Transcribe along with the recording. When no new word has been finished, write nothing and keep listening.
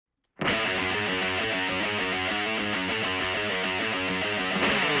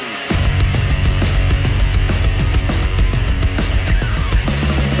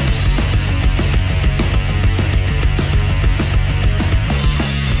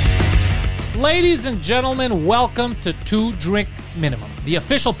Ladies and gentlemen, welcome to Two Drink Minimum, the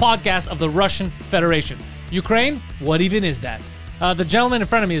official podcast of the Russian Federation. Ukraine? What even is that? The gentleman in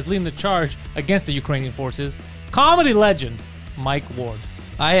front of me is leading the charge against the Ukrainian forces. Comedy legend, Mike Ward.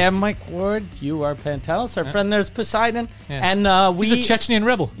 I am Mike Ward. You are Pantelis. Our friend there's Poseidon. Yeah. And He's a Chechnyan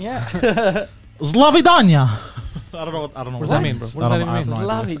rebel. Yeah. Slavidanya. I don't know. What does that mean, bro? What does that even mean?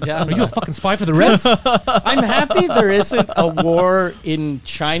 Slavidanya. Are you a fucking spy for the Reds? I'm happy there isn't a war in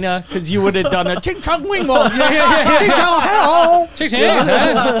China because you would have done a ching chong wing wong. yeah. Ching chong hello.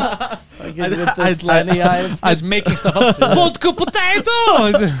 Chechnyan. With Lenny eyes. Just making stuff up. Vodka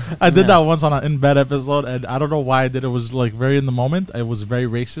potatoes. I did that once on an In Bed episode, and I don't know why I did. It was like very in the moment. It was very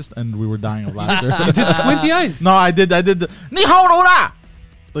racist, and we were dying of laughter. You did squinty eyes. No, I did the Ni hao no ra!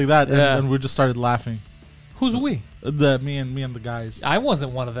 Like that, Yeah. and we just started laughing. Who's we? Me and the guys. I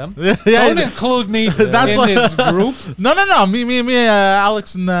wasn't one of them. Yeah, Don't include me That's in why- this group. No. Me,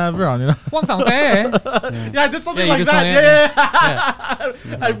 Alex and Veron. You know. Yeah, I did something Yeah, you like did that.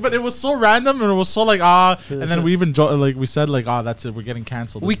 something, Yeah. But it was so random, and it was so like and then we even we said like that's it. We're getting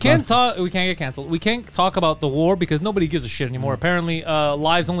canceled. We It's can't done. talk. We can't get canceled. We can't talk about the war because nobody gives a shit anymore. Apparently,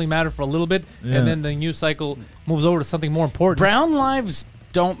 lives only matter for a little bit, Yeah. and then the news cycle moves over to something more important. Brown lives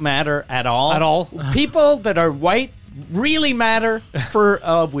don't matter at all. At all. People that are white really matter for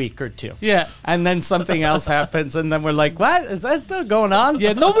a week or two. Yeah. And then something else happens, and then we're like, what? Is that still going on?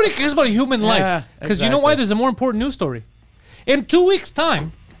 Yeah, nobody cares about human life. Yeah, Because you know why? exactly. There's a more important news story. In 2 weeks'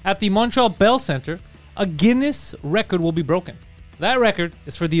 time, at the Montreal Bell Center, a Guinness record will be broken. That record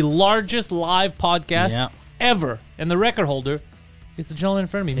is for the largest live podcast Yeah. ever. And the record holder is the gentleman in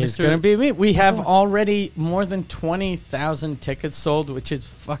front of me, It's Mr. going to be me. We have already more than 20,000 tickets sold, which is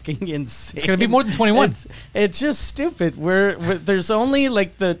fucking insane. It's gonna be more than 21. It's just stupid. There's only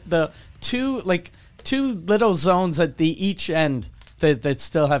like the two little zones at the each end that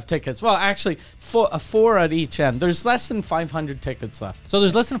still have tickets. Well, actually, four at each end. There's less than 500 tickets left So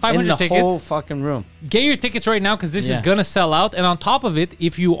there's less than 500 in the tickets. whole fucking room. Get your tickets right now because this is Yeah. going to sell out. And on top of it,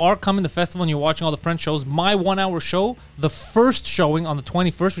 if you are coming to the festival and you're watching all the French shows, my 1 hour show, the first showing on the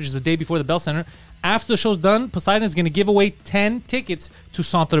 21st, which is the day before the Bell Center, after the show's done, Poseidon is going to give away 10 tickets to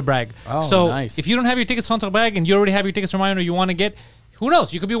Centre Bragg. Oh, so nice. if you don't have your tickets to Centre Bragg and you already have your tickets from mine or you want to get, who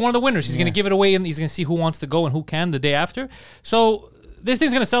knows? You could be one of the winners. He's going to give it away and he's going to see who wants to go and who can the day after. So this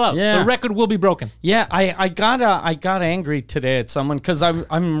thing's going to sell out. Yeah. The record will be broken. Yeah, I got angry today at someone because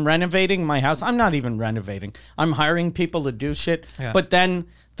I'm renovating my house. I'm not even renovating. I'm hiring people to do shit. Yeah. But then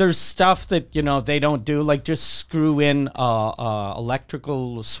there's stuff that they don't do, like just screw in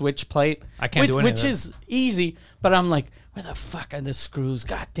electrical switch plate. I can't do any of which that. is easy. But I'm like, where the fuck are the screws?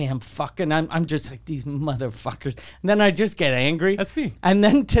 Goddamn fucking! I'm just like these motherfuckers. And then I just get angry. That's me. And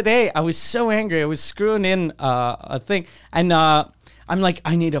then today I was so angry. I was screwing in a thing and. I'm like,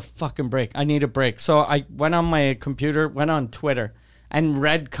 I need a fucking break. I need a break. So I went on my computer, went on Twitter, and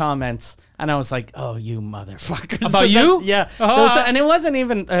read comments. And I was like, oh, you motherfuckers. About you? Yeah. And it wasn't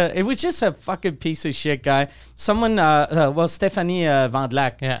even, it was just a fucking piece of shit guy. Someone, Stephanie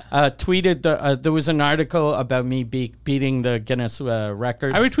Vandelac tweeted, there was an article about me beating the Guinness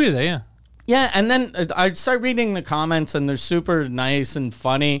record. I retweeted that, yeah. Yeah, and then I start reading the comments, and they're super nice and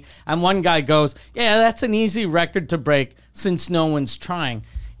funny. And one guy goes, "Yeah, that's an easy record to break since no one's trying.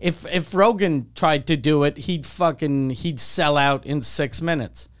 If Rogan tried to do it, he'd sell out in 6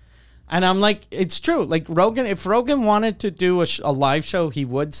 minutes." And I'm like, it's true. Like if Rogan wanted to do a live show, he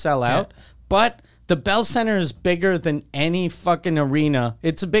would sell out. Yeah. But the Bell Center is bigger than any fucking arena.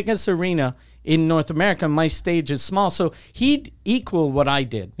 It's the biggest arena in North America. My stage is small, so he'd equal what I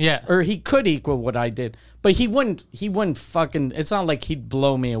did. Yeah. Or he could equal what I did, but he wouldn't fucking, it's not like he'd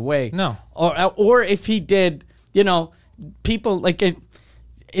blow me away. No. Or if he did, people like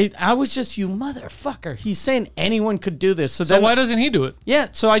it, I was just, you motherfucker. He's saying anyone could do this. So So then, why doesn't he do it? yeah,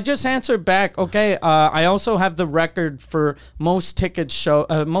 so I just answered back. Okay, I also have the record for most tickets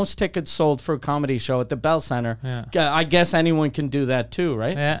sold for a comedy show at the Bell Center. Yeah. I guess anyone can do that too,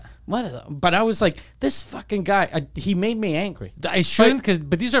 right? Yeah. But I was like, this fucking guy. he made me angry. I shouldn't,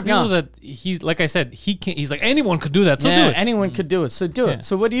 but these are people No. that he's, like I said, he can't. He's like, anyone could do that, so do it. Anyone could do it, so do Yeah. it.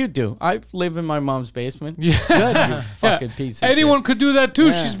 So what do? I live in my mom's basement. Yeah. Good, you fucking piece of Anyone shit. could do that too.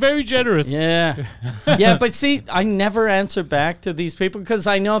 Yeah. She's very generous. Yeah. Yeah, but see, I never answer back to these people because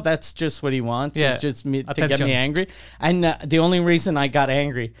I know that's just what he wants. Yeah. It's just to get Attention. me angry. And the only reason I got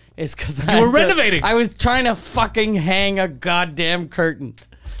angry is because You were renovating. I was trying to fucking hang a goddamn curtain.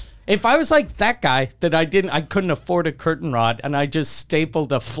 If I was like that guy that I couldn't afford a curtain rod and I just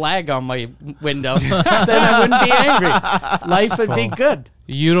stapled a flag on my window, then I wouldn't be angry. Life would be good.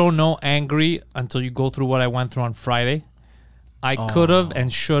 You don't know angry until you go through what I went through on Friday. I could have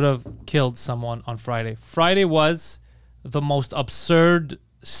and should have killed someone on Friday. Friday was the most absurd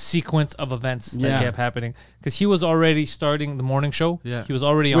sequence of events that kept happening because he was already starting the morning show. Yeah. He was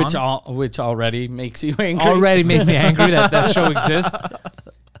already on. Which already makes you angry. Already made me angry that show exists.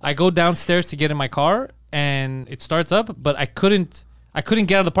 I go downstairs to get in my car and it starts up, but I couldn't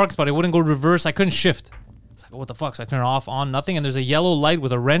get out of the parking spot. I wouldn't go reverse. I couldn't shift. It's like, what the fuck? So I turn it off, on, nothing. And there's a yellow light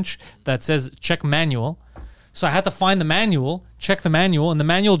with a wrench that says check manual. So I had to find the manual, check the manual, and the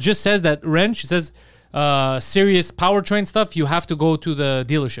manual just says that wrench. It says serious powertrain stuff. You have to go to the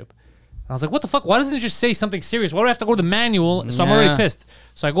dealership. And I was like, what the fuck? Why doesn't it just say something serious? Why do I have to go to the manual? So I'm already pissed.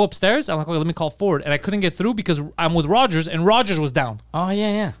 So I go upstairs. I'm like, okay, let me call Ford. And I couldn't get through because I'm with Rogers, and Rogers was down. Oh,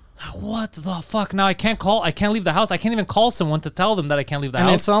 yeah. What the fuck? Now I can't call. I can't leave the house. I can't even call someone to tell them that I can't leave the And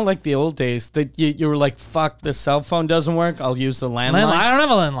house. it's not like the old days that you were like, fuck, the cell phone doesn't work. I'll use the landline. I don't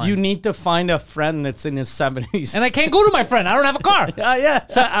have a landline. You need to find a friend that's in his 70s. And I can't go to my friend. I don't have a car. yeah.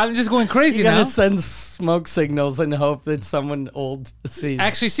 So I'm just going crazy You now. gotta send smoke signals and hope that someone old sees.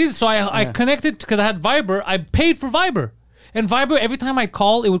 Actually sees it. So I connected because I had Viber. I paid for Viber. And Viber, every time I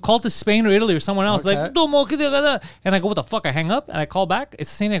call, it would call to Spain or Italy or someone else. Okay. Like, and I go, what the fuck? I hang up and I call back. It's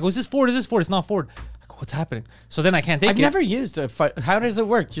the same thing. I go, is this Ford? Is this Ford? It's not Ford. I go, what's happening? So then I can't take I've it. never used it. How does it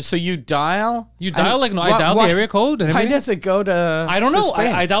work? So you dial? You dial I dial the area code. And How everything. does it go to I don't to know.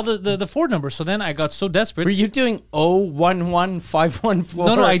 Spain? I dialed the Ford number. So then I got so desperate. Were you doing 011514?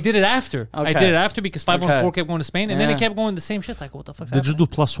 No, I did it after. I Okay. did it after because 514 Okay. kept going to Spain. And then it Yeah. kept going the same shit. It's like, what the fuck's Did you happening?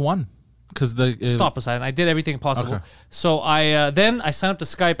 do +1? Because the Stop aside. I did everything possible. Okay. So I then I sign up to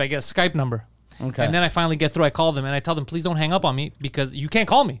Skype. I get a Skype number. Okay. And then I finally get through. I call them and I tell them, please don't hang up on me because you can't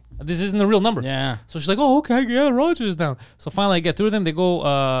call me. This isn't the real number. Yeah. So she's like, oh, okay, yeah, Rogers is down. So finally I get through them. They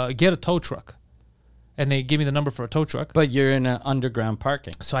go get a tow truck. And they give me the number for a tow truck. But you're in an underground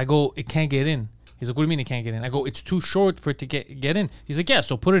parking. So I go, it can't get in. He's like, what do you mean it can't get in? I go, it's too short for it to get in. He's like, yeah,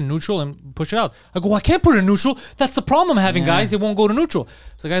 so put it in neutral and push it out. I go, I can't put it in neutral. That's the problem I'm having, guys. It won't go to neutral.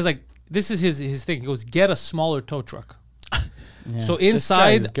 So the guy's like, this is his thing. He goes, get a smaller tow truck. So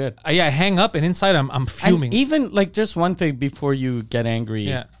inside, This guy is good. I hang up, and inside I'm fuming. And even like just one thing before you get angry.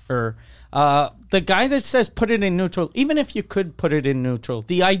 Yeah. Or the guy that says put it in neutral, even if you could put it in neutral,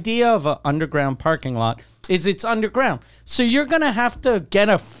 the idea of an underground parking lot is it's underground. So you're gonna have to get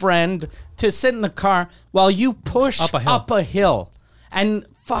a friend to sit in the car while you push Up a hill. and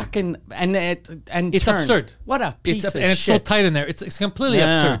fucking and It's turn. absurd. What a piece of and it's shit. so tight in there. It's completely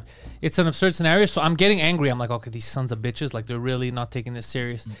Yeah. absurd. It's an absurd scenario. So I'm getting angry. I'm like, okay, these sons of bitches, like they're really not taking this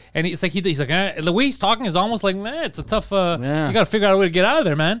serious. And it's like he's like the way he's talking is almost like, it's a tough. You got to figure out a way to get out of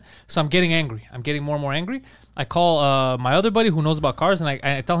there, man. So I'm getting angry. I'm getting more and more angry. I call my other buddy who knows about cars, and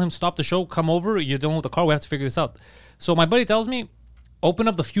I tell him, stop the show, come over. You're done with the car. We have to figure this out. So my buddy tells me, open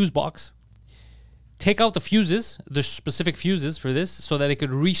up the fuse box. Take out the fuses, the specific fuses for this, so that it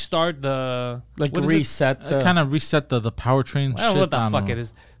could restart the Like what is it? reset the kind of reset the powertrain. I don't know what the shit. fuck it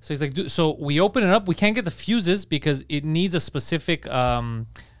is. So he's like, so we open it up. We can't get the fuses because it needs a specific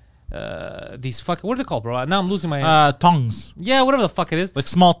these fucking what are they called, bro? Now I'm losing my Tongs, yeah, whatever the fuck it is. like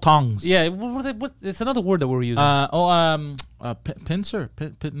small tongs. Yeah, what it's another word that we're using. Pincer.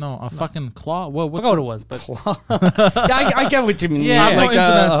 No, a fucking claw. I What's forgot what it was, but yeah, I get what you mean. Yeah, yeah. Like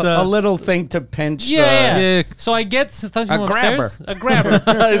Internet, a little thing to pinch. yeah. Yeah. So I get sometimes A from upstairs, a grabber,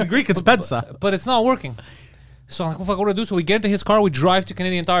 In Greek, it's pensa. but it's not working. So I'm like, what the fuck, what do I do? So we get into his car, we drive to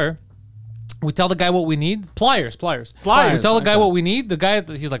Canadian Tire. We tell the guy what we need. Pliers. We tell the guy what we need. The guy,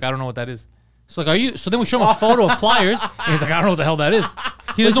 he's like, I don't know what that is. So like, are you? So then we show him a photo of pliers, and he's like, I don't know what the hell that is.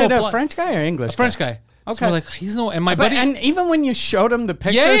 He Was doesn't it know a French guy or English? a French guy. So Okay. we're like, he's no, and my But buddy. and even when you showed him the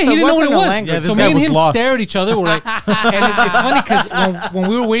picture, Yeah, so he didn't know what it wasn't a was. language. Yeah, this so guy me and was him lost. stare at each other. We're like, and it's funny because when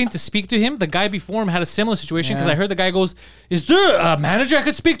we were waiting to speak to him, the guy before him had a similar situation because I heard the guy goes, "Is there a manager I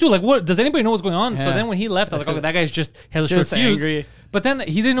could speak to? Like, what? Does anybody know what's going on?" So Yeah. then when he left, I was like, "Okay, that guy's just has a short Just fuse." angry. But then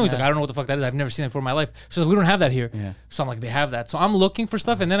he didn't know. He's like, "I don't know what the fuck that is. I've never seen it before in my life." So we don't have that here. Yeah. So I'm like, "They have that." So I'm looking for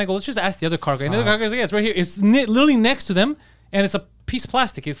stuff, and then I go, "Let's just ask the other car guy." And the other car guy's like, "Yeah, it's right here. It's literally next to them, and it's a piece of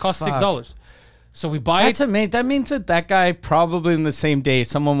plastic. It costs $6." So we buy That's it. amazing. That means that guy probably in the same day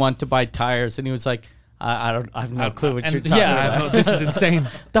someone wanted to buy tires and he was like, I have no clue what And you're talking yeah, about. this is insane.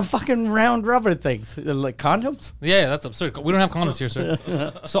 The fucking round rubber things, like condoms. Yeah, that's absurd. We don't have condoms here, sir.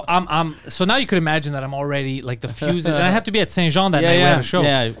 So so now you could imagine that I'm already like the fuse, and I have to be at Saint Jean that night. We have a show.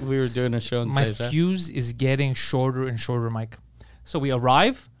 Yeah, we were doing a show in My Saint-Jean. fuse is getting shorter and shorter, Mike. So we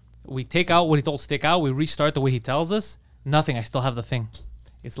arrive, we take out what he told us to take out, we restart the way he tells us. Nothing. I still have the thing.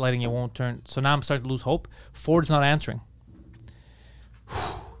 It's lighting. It won't turn. So now I'm starting to lose hope. Ford's not answering.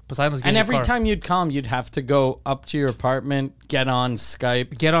 Poseidon's getting And the every car. time you'd come, you'd have to go up to your apartment, get on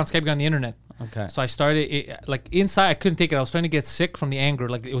Skype. Get on Skype, get on the internet. Okay. So I started like inside. I couldn't take it. I was starting to get sick from the anger.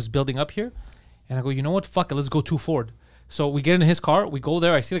 Like it was building up here, and I go, you know what? Fuck it. Let's go 2 Ford. So we get in his car. We go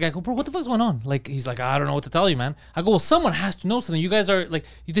there. I see the guy. I go, bro, what the fuck's going on? Like he's like, I don't know what to tell you, man. I go, well, someone has to know something. You guys are like,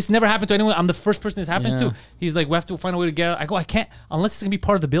 this never happened to anyone. I'm the first person this happens to. He's like, we have to find a way to get out. I go, I can't unless it's gonna be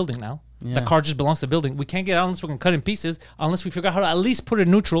part of the building now. The car just belongs to the building. We can't get out unless we can cut in pieces. Unless we figure out how to at least put it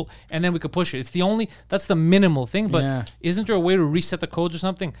in neutral, and then we could push it. It's the only. That's the minimal thing. But isn't there a way to reset the codes or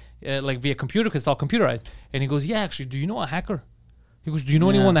something, like via computer? Because it's all computerized. And he goes, yeah, actually, do you know a hacker? He goes, do you know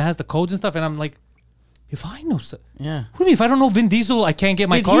anyone that has the codes and stuff? And I'm like, if I know, what do you mean? If I don't know Vin Diesel, I can't get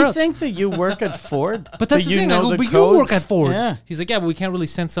my car out. Did he think that you work at Ford? But that's the thing. I go, but codes? you work at Ford. Yeah. He's like, yeah, but we can't really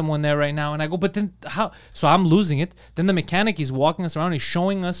send someone there right now. And I go, but then how? So I'm losing it. Then the mechanic, he's walking us around. He's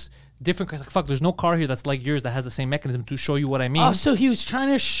showing us different cars. Like, fuck, there's no car here that's like yours that has the same mechanism to show you what I mean. Oh, so he was trying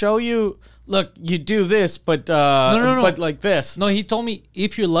to show you, look, you do this, but no. But like this. No, he told me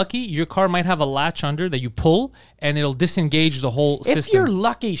if you're lucky, your car might have a latch under that you pull, and it'll disengage the whole system. If you're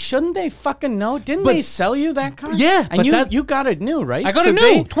lucky, shouldn't they fucking know? Didn't they sell you that car? Yeah, and you got it new, right? I got it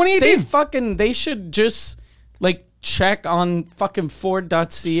new, 2018. They should just like check on fucking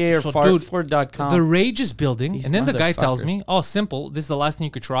Ford.ca or Ford.com. The rage is building, and then the guy tells me, "Oh, simple. This is the last thing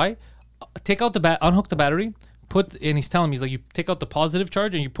you could try. Take out unhook the battery." And he's telling me, he's like, you take out the positive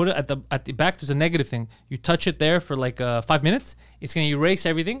charge and you put it at the back. There's a negative thing. You touch it there for like 5 minutes. It's gonna erase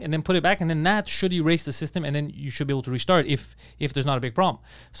everything and then put it back, and then that should erase the system, and then you should be able to restart if there's not a big problem.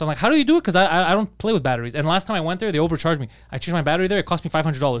 So I'm like, how do you do it? Because I don't play with batteries. And last time I went there, they overcharged me. I changed my battery there. It cost me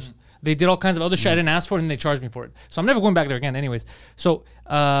 $500. They did all kinds of other shit I didn't ask for, and they charged me for it. So I'm never going back there again, anyways. So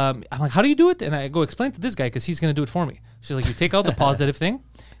I'm like, how do you do it? And I go explain to this guy because he's gonna do it for me. She's like, you take out the positive thing,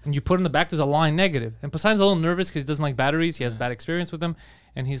 and you put in the back, there's a line negative. And Poseidon's a little nervous because he doesn't like batteries. He has bad experience with them.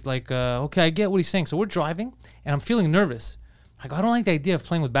 And he's like, okay, I get what he's saying. So we're driving, and I'm feeling nervous. I go, I don't like the idea of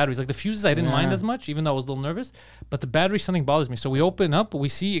playing with batteries. Like the fuses, I didn't mind as much, even though I was a little nervous. But the battery, something bothers me. So we open up, we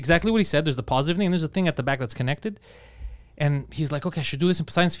see exactly what he said. There's the positive thing, and there's a thing at the back that's connected. And he's like, okay, I should do this. And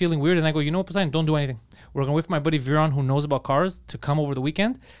Poseidon's feeling weird. And I go, you know what, Poseidon, don't do anything. We're going to wait for my buddy Viron, who knows about cars, to come over the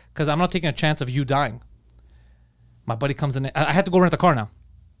weekend, because I'm not taking a chance of you dying. My buddy comes in. I had to go rent a car now.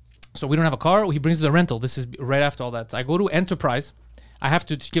 So we don't have a car. He brings the rental. This is right after all that. So I go to Enterprise. I have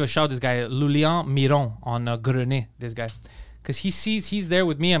to give a shout out to this guy, Lulian Miron on Grenet, this guy. Because he's there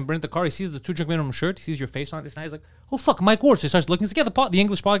with me. I'm renting the car. He sees the 2 Drink Minimum shirt. He sees your face on it. He's like, oh, fuck, Mike Ward. So he starts looking. He's like, the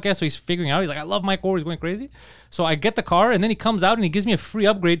English podcast. So he's figuring out. He's like, I love Mike Ward. He's going crazy. So I get the car, and then he comes out, and he gives me a free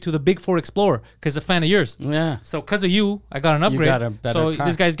upgrade to the Big Ford Explorer because he's a fan of yours. Yeah. So because of you, I got an upgrade. You got a better car.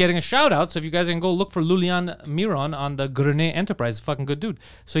 This guy's getting a shout out. So if you guys can go look for Lulian Miron on the Grenet Enterprise, fucking good dude.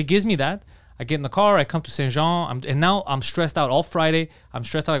 So he gives me that. I get in the car. I come to Saint Jean. And now I'm stressed out all Friday. I'm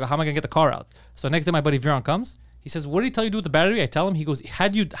stressed out. I go, how am I going to get the car out? So next day, my buddy Viron comes. He says, what did he tell you to do with the battery? I tell him. He goes,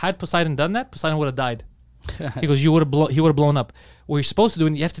 had Poseidon done that, Poseidon would have died. He goes, he would have blown up. What you're supposed to do,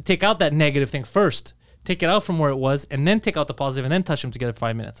 and you have to take out that negative thing first. Take it out from where it was, and then take out the positive, and then touch them together for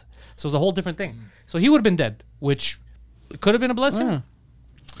 5 minutes. So it's a whole different thing. So he would have been dead, which could have been a blessing.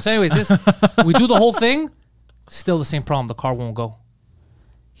 So anyways, we do the whole thing. Still the same problem. The car won't go.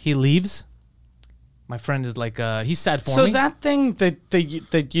 He leaves. My friend is like, he's sad for me. So that thing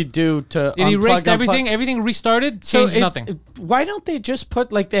that you do to it erased everything. Everything restarted. Changed nothing. Why don't they just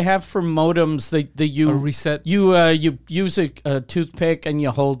put like they have for modems? You reset. You use a toothpick and you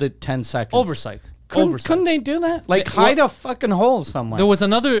hold it 10 seconds. Oversight. Couldn't they do that? Like hide a fucking hole somewhere. There was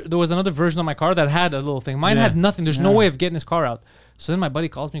another version of my car that had a little thing. Mine had nothing. There's no way of getting this car out. So then my buddy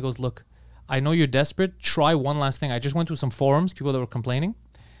calls me and goes, look, I know you're desperate. Try one last thing. I just went to some forums, people that were complaining.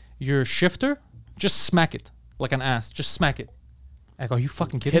 Your shifter, just smack it like an ass. Just smack it. I go, are you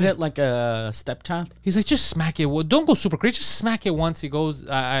fucking kidding me? Hit it like a stepchild? He's like, just smack it. Well, don't go super crazy. Just smack it once. He goes,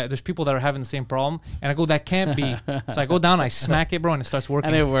 there's people that are having the same problem. And I go, that can't be. So I go down, I smack it, bro, and it starts working.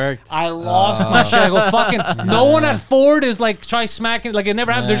 And it worked. I lost my shit. I go, fucking, no one at Ford is like, try smacking. Like, it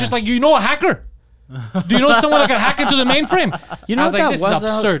never happened. They're just like, you know a hacker? Do you know someone that can hack into the mainframe? You know what like, that this was? is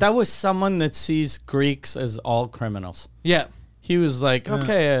absurd. That was someone that sees Greeks as all criminals. Yeah. He was like,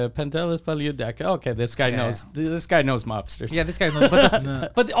 okay, Pantelis Paliudek. Okay, this guy knows. This guy knows mobsters. Yeah, this guy knows.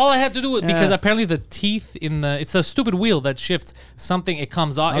 But all I had to do was because apparently the teeth it's a stupid wheel that shifts something. It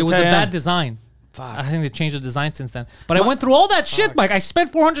comes off. It was a bad design. Fuck. I think they changed the design since then. But I went through all that shit, Mike. I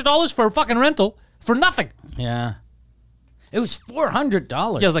spent $400 for a fucking rental for nothing. Yeah. It was $400.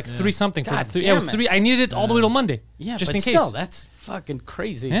 Yeah, it was like three something for God the three. Yeah, it was damn it. three. I needed it all the way till Monday. Yeah, just but in case. still, that's fucking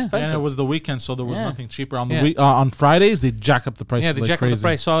crazy Yeah. expensive. And it was the weekend, so there was Yeah. nothing cheaper on the Yeah. week. On Fridays, they jack up the prices. Yeah, they like jacked up crazy. the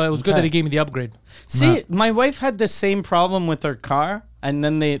price. So it was good that Okay. he gave me the upgrade. See, my wife had the same problem with her car, and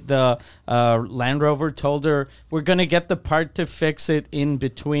then the Land Rover told her, we're going to get the part to fix it in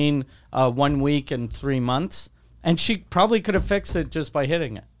between 1 week and 3 months. And she probably could have fixed it just by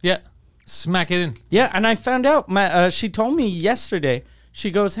hitting it. Yeah, smack it in. Yeah, and I found out, she told me yesterday, she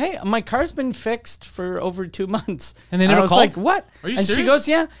goes, hey, my car's been fixed for over 2 months. And they never I was called? like, what? Are you and she serious? goes,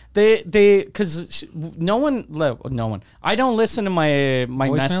 yeah, because no one, I don't listen to my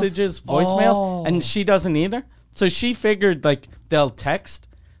Voicemails? messages, voicemails, Oh. and she doesn't either. So she figured like they'll text,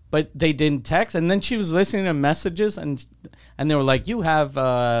 but they didn't text. And then she was listening to messages, and they were like, you have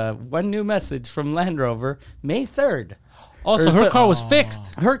one new message from Land Rover, May 3rd. Oh, so Or is her it- car was fixed.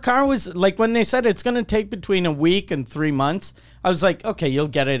 Her car was like, when they said it's going to take between a week and 3 months, I was like, okay, you'll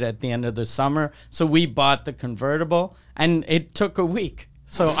get it at the end of the summer. So we bought the convertible, and it took a week.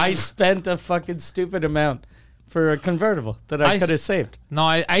 So I spent a fucking stupid amount for a convertible that I I could have s- saved. No,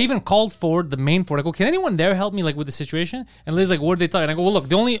 I even called Ford, the main Ford. I go, can anyone there help me like with the situation? And Liz like, what are they talking? I go, well, look,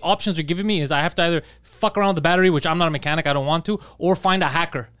 the only options they're giving me is I have to either fuck around with the battery, which I'm not a mechanic, I don't want to, or find a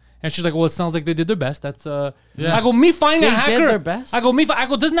hacker. And she's like, well, it sounds like they did their best. That's Yeah. I go, me finding They a did hacker. their best? I go,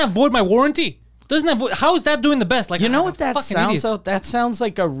 doesn't that void my warranty? Doesn't that void, how is that doing the best? Like, You know ah, what that fucking sounds idiots. like? That sounds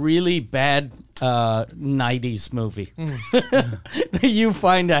like a really bad 90s movie. You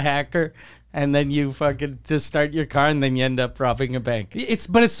find a hacker, and then you fucking just start your car, and then you end up robbing a bank.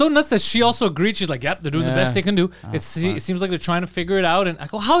 But it's so nuts that she also agreed. She's like, "Yep, they're doing the best Yeah. they can do." It seems like they're trying to figure it out. And I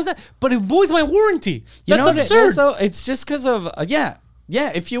go, "How is that?" But it voids my warranty. You That's know what it absurd. is, though? It's just because of yeah.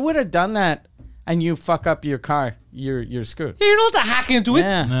 If you would have done that and you fuck up your car, you're screwed. Yeah, you're not allowed to hack into it.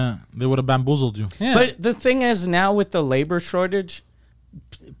 Yeah. Yeah, they would have bamboozled you. Yeah. But the thing is, now with the labor shortage,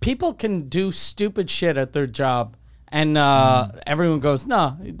 people can do stupid shit at their job, and everyone goes,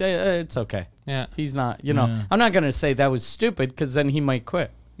 "No, it's okay." yeah, He's not. You know, Yeah. I'm not gonna say that was stupid because then he might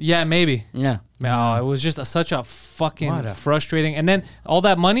quit. yeah, maybe. Yeah. No, it was just such a fucking What a- frustrating. And then all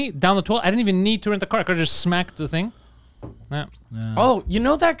that money down the toilet. I didn't even need to rent the car. I could have just smacked the thing. Yeah. Oh, you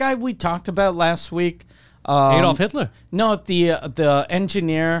know that guy we talked about last week? Adolf Hitler. No, the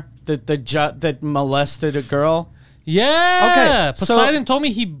engineer that molested a girl. Yeah. Okay, so- Poseidon told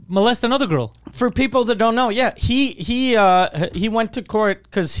me he molested another girl. For people that don't know, yeah, he went to court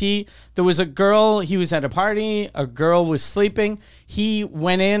because there was a girl. He was at a party. A girl was sleeping. He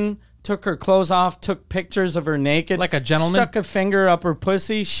went in, took her clothes off, took pictures of her naked, Like a gentleman? Stuck a finger up her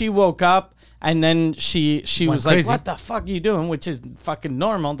pussy. She woke up. And then she was like, crazy. "What the fuck are you doing?" Which is fucking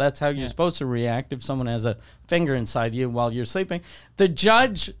normal. That's how you're supposed to react if someone has a finger inside you while you're sleeping. The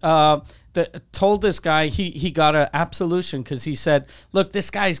judge told this guy he got an absolution because he said, "Look, this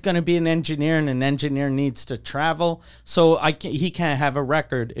guy's going to be an engineer, and an engineer needs to travel, so he can't have a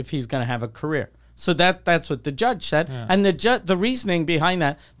record if he's going to have a career." So that's what the judge said, and the reasoning behind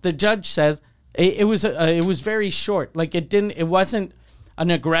that, the judge says it was very short. Like it wasn't an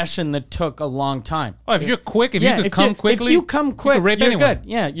aggression that took a long time. Oh, if you're quick, if you could come quickly, if you come quick, could rape you're anyone. good.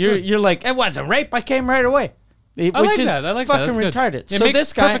 Yeah, you're like, it wasn't rape. I came right away. Which like is that. I like that. fucking That's good. retarded. It So makes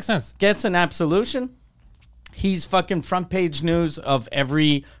this guy perfect sense. gets an absolution. He's fucking front page news of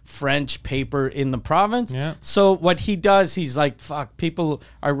every French paper in the province. Yeah. So what he does, he's like, fuck, people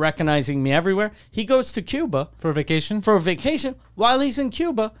are recognizing me everywhere. He goes to Cuba for vacation. for a vacation. While he's in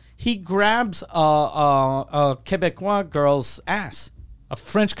Cuba, he grabs a Quebecois girl's ass. A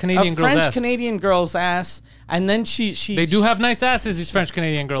French Canadian A girl's French ass. Canadian girl's ass, and then she They do have nice asses, these French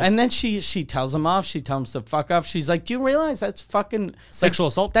Canadian girls. and then she tells him off. She tells him to fuck off. She's like, "Do you realize that's fucking Sexual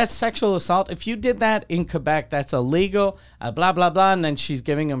assault? That's sexual assault. If you did that in Quebec, that's illegal." Blah blah blah. And then she's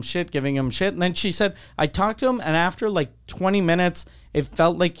giving him shit. And then she said, "I talked to him, and after like 20 minutes, it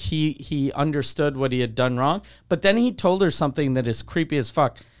felt like he understood what he had done wrong. But then he told her something that is creepy as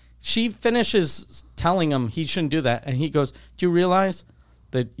fuck. She finishes telling him he shouldn't do that, and he goes, "Do you realize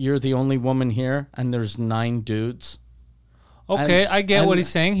that you're the only woman here, and there's 9 dudes?" Okay, I get what and- he's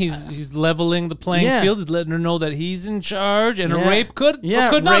saying. He's leveling the playing Yeah. field. He's letting her know that he's in charge, and Yeah. a rape could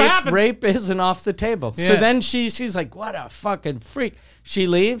not rape, happen. Rape isn't off the table. So Yeah. then she's like, "What a fucking freak." She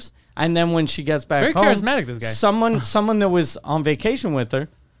leaves, and then when she gets back Very home, charismatic, this guy. Someone that was on vacation with her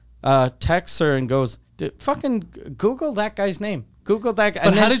texts her and goes, "Fucking Google that guy's name. Google that guy."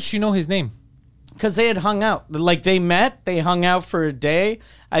 But how did she know his name? Because they had hung out. Like, they met, they hung out for a day,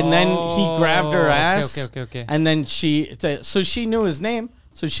 and then he grabbed her okay, ass. okay. And then so she knew his name,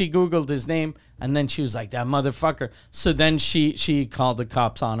 so she Googled his name, and then she was like, "That motherfucker." So then she called the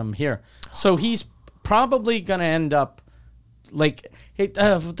cops on him here. So he's probably going to end up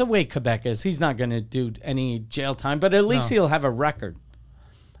the way Quebec is, he's not going to do any jail time, but at least he'll have a record.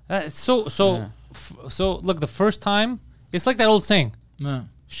 So look, the first time, it's like that old saying, No.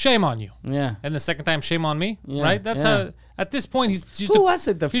 shame on you. Yeah. And the second time, shame on me, Yeah, right? That's yeah. how, at this point, he's just Who was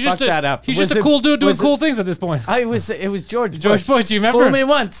it that he's fucked just that up? He's Was just a it- cool dude doing was it- cool things at this point. It was George Bush, you remember? Fool me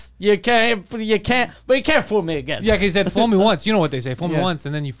once, you can't, but you can't fool me again. Yeah, 'cause he said, fool me once. You know what they say, fool me Yeah. once,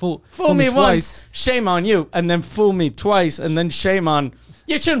 and then you fool Fool me twice. once, shame on you, and then fool me twice, and then shame on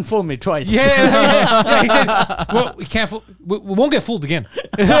you. Shouldn't fool me twice. Yeah. He said, well, we can't fool, we won't get fooled again.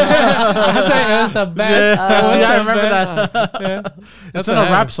 That's the best. Yeah, I remember that. It's in a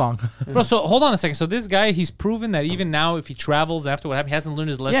rap song. Bro, so hold on a second. So this guy, he's proven that even now, if he travels after what happened, he hasn't learned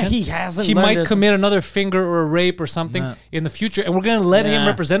his lesson. Yeah, he hasn't. He learned might his- commit another finger or a rape or something Yeah. in the future, and we're gonna let him Yeah.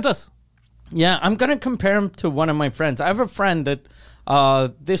 represent us. Yeah, I'm gonna compare him to one of my friends. I have a friend that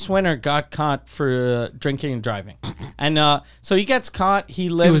this winter got caught for drinking and driving, and so he gets caught. He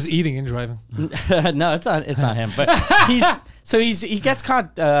lives. He was eating and driving. No, it's not him. But he gets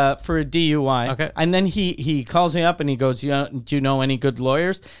caught for a DUI. Okay. And then he calls me up and he goes, do you know any good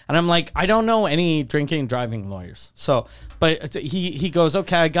lawyers? And I'm like, I don't know any drinking and driving lawyers. So, but he goes,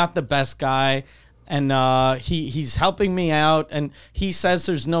 okay, I got the best guy. And he's helping me out, and he says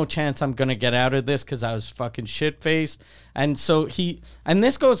there's no chance I'm gonna get out of this because I was fucking shit faced. And so and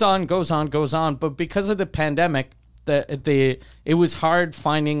this goes on. But because of the pandemic, it was hard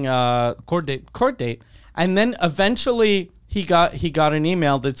finding a Court date. and then eventually he got an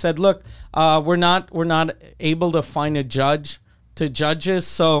email that said, look, we're not able to find a judge to judge this,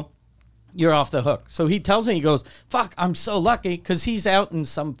 so you're off the hook. So he tells me, he goes, fuck, I'm so lucky, because he's out in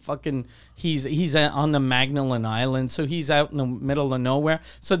some fucking, he's on the Magdalen Island, so he's out in the middle of nowhere.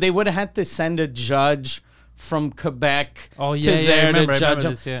 So they would have had to send a judge from Quebec Oh, yeah, to yeah, I there remember to judge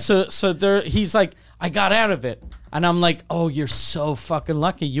him. this, yeah. So there, he's like, I got out of it. And I'm like, oh, you're so fucking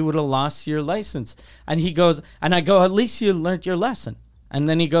lucky. You would have lost your license. And he goes, and I go, at least you learned your lesson. And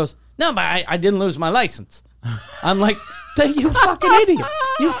then he goes, no, but I didn't lose my license. I'm like, you fucking idiot.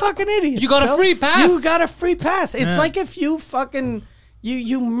 You fucking idiot. You got a Joe. free pass. You got a free pass. It's Yeah. like if you fucking,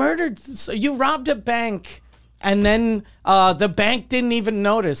 you murdered, you robbed a bank. And then the bank didn't even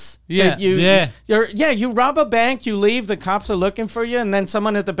notice. Yeah. that you, Yeah. you rob a bank, you leave, the cops are looking for you, and then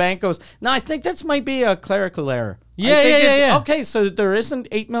someone at the bank goes, no, I think this might be a clerical error. Yeah, I think yeah. it's- Okay, so there isn't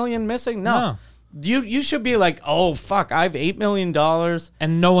 8 million missing? No. You should be like, oh, fuck, I have $8 million.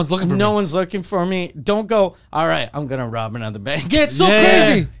 And no one's looking for me. No one's looking for me. Don't go, all right, I'm going to rob another bank. Yeah, it's so Yeah.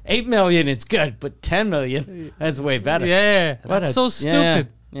 crazy. 8 million, it's good, but 10 million, that's way better. Yeah. What That's a- so stupid.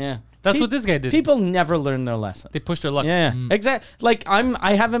 Yeah. That's Pe- what this guy did. People never learn their lesson. They pushed their luck. Yeah, exactly. Like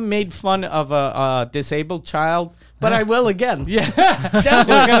I haven't made fun of a disabled child, but I will again. Yeah.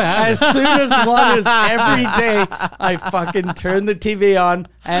 Definitely. As soon as one is every day, I fucking turn the TV on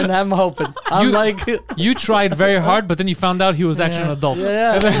and I'm hoping. I'm You- like, You tried very hard, but then you found out he was actually an adult.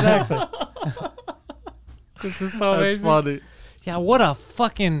 yeah, exactly. This is so That's amazing. funny. Yeah, what a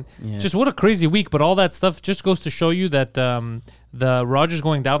fucking, Yeah. just what a crazy week. But all that stuff just goes to show you that the Rogers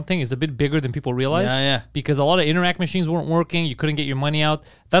going down thing is a bit bigger than people realize. Yeah, yeah. Because a lot of Interac machines weren't working. You couldn't get your money out.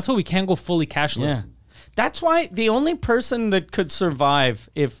 That's why we can't go fully cashless. Yeah. That's why the only person that could survive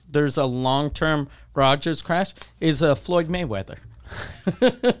if there's a long-term Rogers crash is Floyd Mayweather.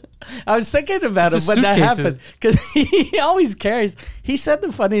 I was thinking about It's it when just that suitcases. happened because he always carries. He said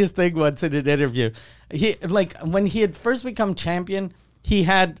the funniest thing once in an interview. He like when he had first become champion, he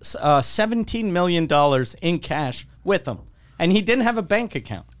had $17 million in cash with him, and he didn't have a bank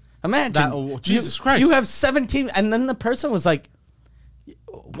account. Imagine, Jesus Christ. You have 17, and then the person was like,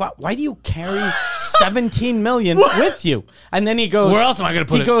 why do you carry 17 million with you? And then he goes, Where else am I gonna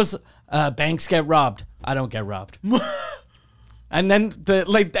put he it? goes, banks get robbed. I don't get robbed. And then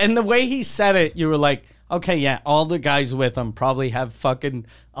the way he said it, you were like, okay, yeah, all the guys with him probably have fucking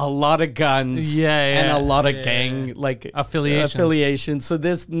a lot of guns, Yeah, and yeah. a lot of gang like Affiliations. So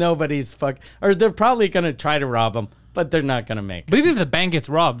nobody's or they're probably gonna try to rob him, but they're not gonna make it. But even if the bank gets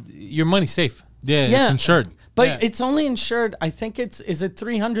robbed, your money's safe. Yeah, Yeah. it's insured. But Yeah. it's only insured. I think is it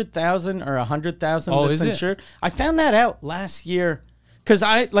 300,000 or 100,000 Oh, that's is it? insured? I found that out last year because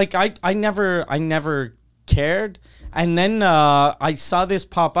I never cared, and then I saw this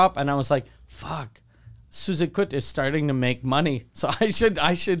pop up, and I was like, "Fuck, Suzukut is starting to make money, so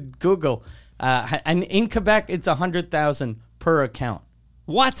I should Google." And in Quebec, it's 100,000 per account.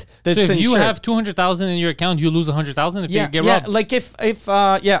 What? So That's if you insured. have 200,000 in your account, you lose 100,000 if you get yeah. robbed. Like if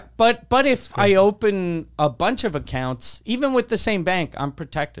but if I open a bunch of accounts, even with the same bank, I'm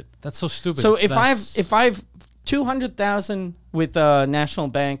protected. That's so stupid. So if That's- I've 200,000 with a national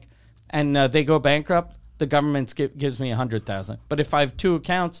bank, and they go bankrupt, the government gives me 100,000. But if I have 2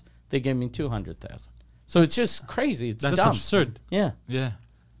 accounts, they give me 200,000. So it's just crazy. It's That's dumb. absurd. Yeah. Yeah.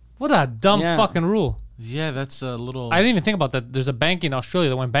 What a dumb Yeah. fucking rule. Yeah, that's a little. I didn't even think about that. There's a bank in Australia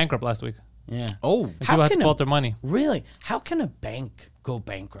that went bankrupt last week. Yeah. Oh. And How people had to can pull a- out their money. Really? How can a bank go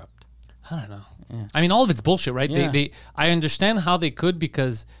bankrupt? I don't know. I mean, all of it's bullshit, right? Yeah. I understand how they could,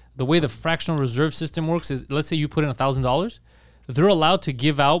 because the way the fractional reserve system works is, let's say you put in $1,000, they're allowed to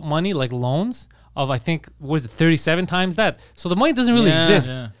give out money like loans of, I think, what is it, 37 times that. So the money doesn't really Yeah. exist.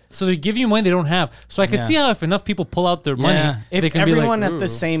 Yeah. So they give you money they don't have. So I could Yeah. see how if enough people pull out their money, If they can everyone be like, at the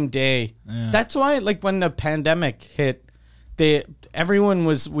 "Ooh." same day. That's why, like, when the pandemic hit, everyone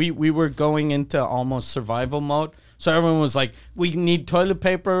was we were going into almost survival mode. So everyone was like, we need toilet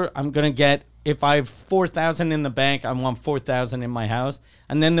paper. I'm gonna get, if I have 4,000 in the bank, I want 4,000 in my house.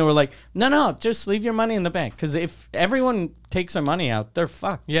 And then they were like, no, just leave your money in the bank, because if everyone takes their money out, they're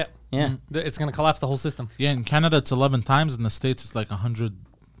fucked. Yeah. Yeah. It's going to collapse the whole system. Yeah, in Canada it's 11 times. In the States it's like 100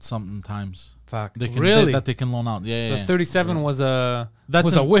 something times. Fuck. They can Really? that they can loan out. Yeah, yeah. The 37 was a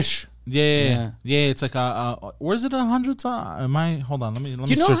That's a an- wish. Yeah. It's like where's it 100? Am I? Hold on. Let me. Do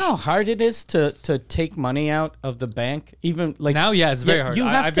you know search. how hard it is to take money out of the bank? Even like Now, yeah, it's very hard.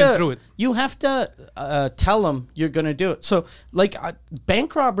 I've to, been through it. You have to tell them you're going to do it. So, like,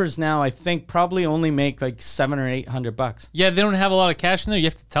 bank robbers now, I think, probably only make like $700 or $800. Yeah, they don't have a lot of cash in there. You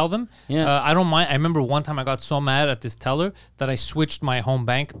have to tell them. Yeah. I don't mind. I remember one time I got so mad at this teller that I switched my home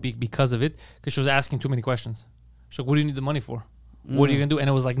bank because of it, because she was asking too many questions. She's like, what do you need the money for? What are you going to do? And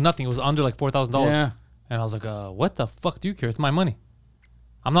it was like nothing. It was under like $4,000. Yeah. And I was like, what the fuck do you care? It's my money.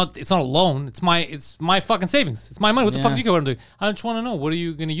 It's not a loan. It's my fucking savings. It's my money. What the fuck Yeah. do you care what I'm doing? I just want to know, what are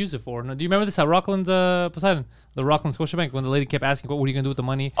you going to use it for? Now, do you remember this at Rockland, Poseidon? The Rockland Scotiabank, when the lady kept asking, what are you going to do with the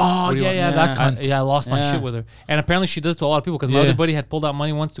money? Oh, What do you yeah, want?" that cunt. I lost my Yeah. shit with her. And apparently she does to a lot of people, because my Yeah. other buddy had pulled out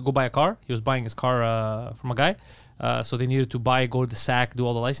money once to go buy a car. He was buying his car from a guy. So they needed to go to the SAC, do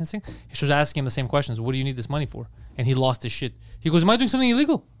all the licensing. She was asking him the same questions. What do you need this money for? And he lost his shit. He goes, am I doing something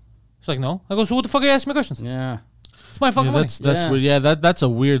illegal? She's like, no. I go, so what the fuck are you asking me questions? Yeah. It's my fucking Yeah, money. that's Yeah. weird. Yeah, that's a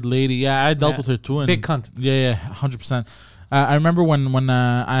weird lady. Yeah, I dealt Yeah. with her too. And Big cunt. Yeah, 100%. I remember when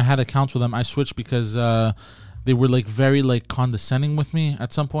I had accounts with them, I switched because they were like very like condescending with me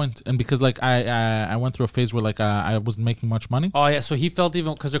at some point, and because like I went through a phase where like I wasn't making much money. Oh, yeah. So he felt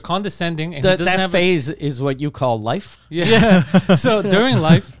even, because they're condescending. And he doesn't That have phase is what you call life? Yeah. So during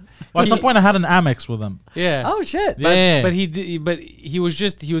life. Well, at some point I had an Amex with them. Yeah. Oh, shit. Yeah. But he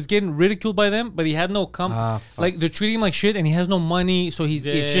was getting ridiculed by them, but he had no fuck. like they're treating him like shit, and he has no money, so it's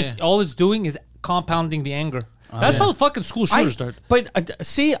Yeah. just, all it's doing is compounding the anger. That's how fucking school shooters start. But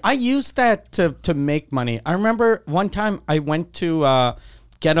see, I used that to make money. I remember one time I went to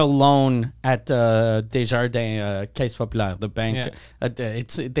get a loan at Desjardins Caisse Populaire, the bank. Yeah.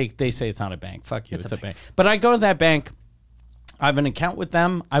 They say it's not a bank. Fuck you, it's a bank. But I go to that bank. I have an account with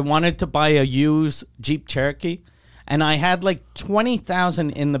them. I wanted to buy a used Jeep Cherokee, and I had like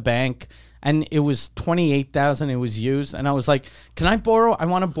 20,000 in the bank, and it was 28,000. It was used, and I was like, "Can I borrow? I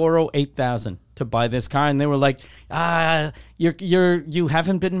want to borrow 8,000 to buy this car." And they were like, you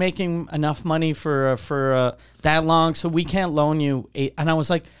haven't been making enough money for that long, so we can't loan you 8. And I was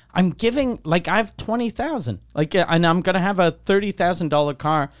like, I'm giving, like, I have 20,000, like, and I'm gonna have a $30,000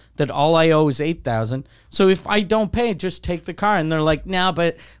 car that all I owe is 8,000. So if I don't pay, just take the car. And they're like, no,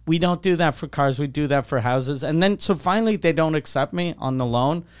 but we don't do that for cars. We do that for houses. And then so finally they don't accept me on the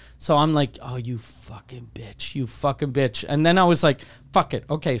loan. So I'm like, oh, you fucking bitch. And then I was like, fuck it.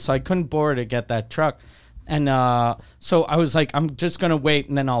 Okay, so I couldn't borrow to get that truck. And so I was like, I'm just going to wait,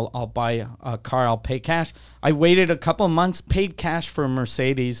 and then I'll buy a car. I'll pay cash. I waited a couple of months, paid cash for a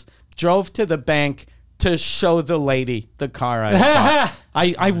Mercedes, drove to the bank to show the lady the car I bought.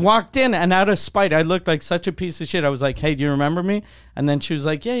 I walked in, and out of spite, I looked like such a piece of shit. I was like, hey, do you remember me? And then she was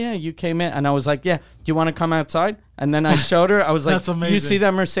like, yeah, you came in. And I was like, yeah, do you want to come outside? And then I showed her. I was like, That's amazing. you see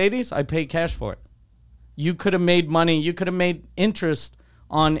that Mercedes? I paid cash for it. You could have made money. You could have made interest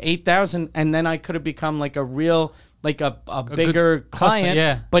on 8,000, and then I could have become like a real, like a bigger good client. customer,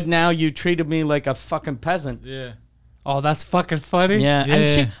 yeah. But now you treated me like a fucking peasant. Yeah. Oh, that's fucking funny. Yeah. And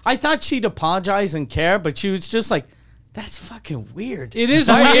Yeah. I thought she'd apologize and care, but she was just like, that's fucking weird. It is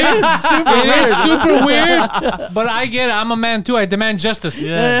weird. It is super weird. But I get it. I'm a man too. I demand justice.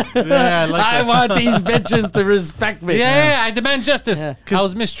 Yeah. I like I that. want these bitches to respect me. Yeah, I demand justice. Yeah. I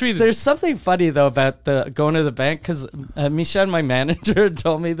was mistreated. There's something funny though about going to the bank, because Michel, my manager,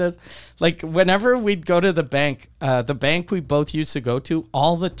 told me this. Like whenever we'd go to the bank we both used to go to,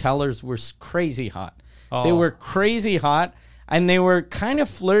 all the tellers were crazy hot. They Oh. were crazy hot, and they were kind of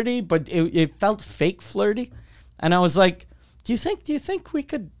flirty, but it felt fake flirty. And I was like, do you think we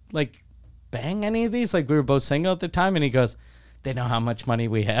could like bang any of these? Like, we were both single at the time. And he goes, they know how much money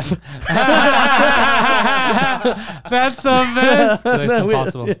we have. That's the best. That's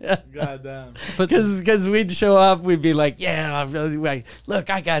impossible. God damn. But Because we'd show up, we'd be like, yeah, I'm really, like, look,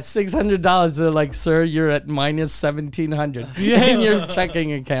 I got $600. They're like, sir, you're at minus $1,700 in your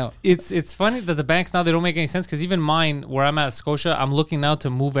checking account. it's funny that the banks now, they don't make any sense, because even mine, where I'm at Scotia, I'm looking now to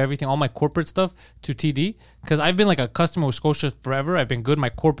move everything, all my corporate stuff, to TD, because I've been like a customer with Scotia forever. I've been good. My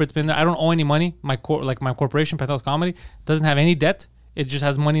corporate's been there. I don't owe any money. My corporation, Patel's Comedy, doesn't have any debt. It just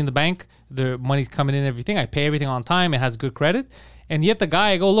has money in the bank. The money's coming in, everything. I pay everything on time. It has good credit. And yet the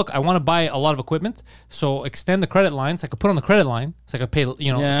guy, I go, look, I want to buy a lot of equipment, so extend the credit line, so I could put on the credit line, so I could pay, so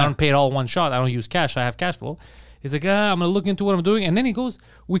I don't pay it all one shot. I don't use cash. I have cash flow. He's like, I'm going to look into what I'm doing. And then he goes,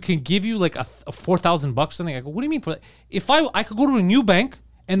 we can give you like a $4,000 something. I go, what do you mean for that? If I could go to a new bank,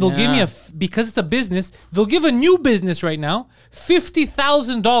 and they'll give me because it's a business, they'll give a new business right now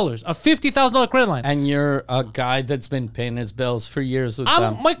 $50,000, a $50,000 credit line. And you're a guy that's been paying his bills for years with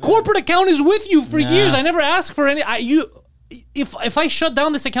them. My corporate account is with you for years. I never asked for any. If I shut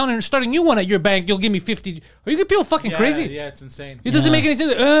down this account and start a new one at your bank, you'll give me 50. Are you people fucking crazy? Yeah, it's insane. It doesn't make any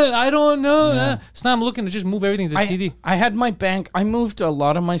sense. I don't know. So now I'm looking to just move everything to TD. I had my bank. I moved a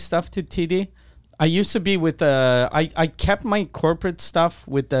lot of my stuff to TD. I used to be with I kept my corporate stuff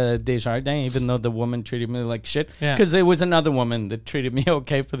with the Desjardins, even though the woman treated me like shit. Because there was another woman that treated me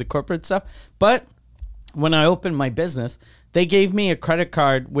okay for the corporate stuff. But when I opened my business, they gave me a credit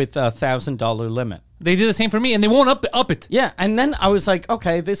card with $1,000 limit. They did the same for me, and they won't up it. Yeah, and then I was like,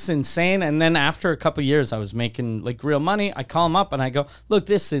 okay, this is insane. And then after a couple of years, I was making like real money. I call them up and I go, look,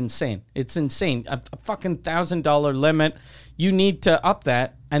 this is insane. It's insane. A fucking $1,000 limit. You need to up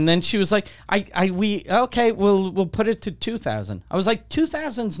that. And then she was like, we'll put it to 2,000. I was like,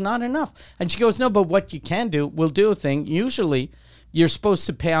 2,000's not enough. And she goes, no, but what you can do, we'll do a thing. Usually, you're supposed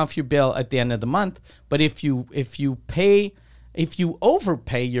to pay off your bill at the end of the month. But if you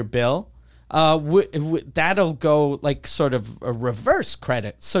overpay your bill, that'll go like sort of a reverse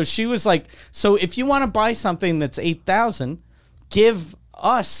credit. So she was like, so if you want to buy something that's 8,000, give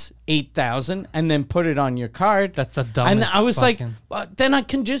us 8,000 and then put it on your card. That's the dumbest. And I was like, well, then I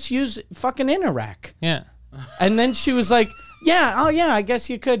can just use fucking Interac. Yeah. And then she was like, I guess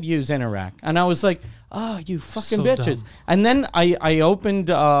you could use Interac. And I was like, oh, you fucking So bitches. dumb. And then I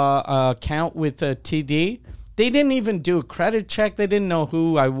opened a account with TD. They didn't even do a credit check. They didn't know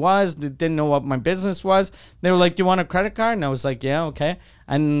who I was. They didn't know what my business was. They were like, do you want a credit card? And I was like, yeah, okay.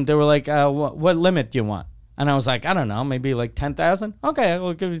 And they were like, what limit do you want? And I was like, I don't know, maybe like 10,000. Okay,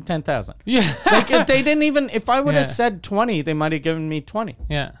 we'll give you 10,000. Yeah. Like if they didn't even, if I would have said 20, they might have given me 20.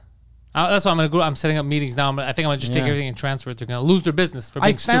 Yeah. That's why I'm gonna go. I'm setting up meetings now. I think I'm gonna just take everything and transfer it. They're gonna lose their business for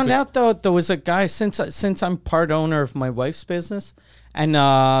being stupid. I found out though there was a guy since I'm part owner of my wife's business, and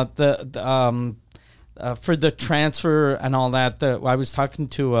for the transfer and all that, I was talking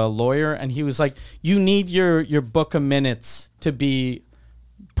to a lawyer, and he was like, "You need your book of minutes to be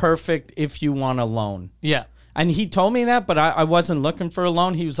perfect if you want a loan." Yeah. And he told me that, but I wasn't looking for a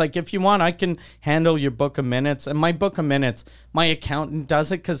loan. He was like, if you want, I can handle your book of minutes. And my book of minutes, my accountant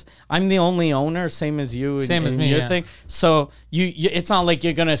does it because I'm the only owner, same as you. Same as me, your yeah. thing. So you, it's not like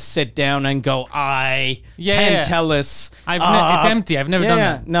you're going to sit down and go, Pantelis. It's empty. I've never done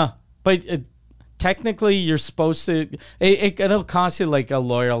that. No, but technically you're supposed to, it'll cost you like a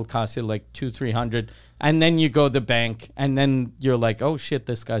lawyer will cost you like $200-300. And then you go to the bank, and then you're like, "Oh shit,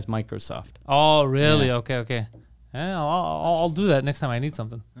 this guy's Microsoft." Oh, really? Yeah. Okay. Yeah, I'll do that next time I need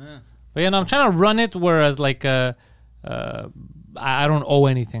something. Yeah. But no, I'm trying to run it whereas like I don't owe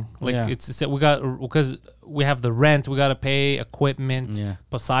anything. Like it's we got, because we have the rent, we got to pay equipment,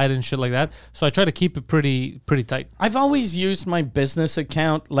 Poseidon, shit like that. So I try to keep it pretty tight. I've always used my business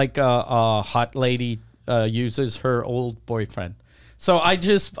account like a hot lady uses her old boyfriend. So I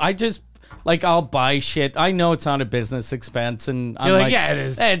just. Like, I'll buy shit. I know it's not a business expense, and I'm like, yeah, it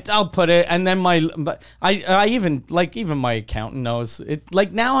is. I'll put it, and then I even my accountant knows it.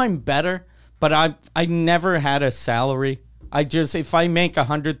 Like, now I'm better, but I never had a salary. If I make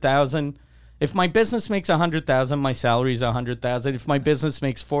 100,000, if my business makes 100,000, my salary is 100,000. If my business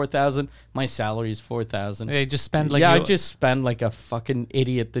makes 4,000, my salary is 4,000. They just spend like I just spend like a fucking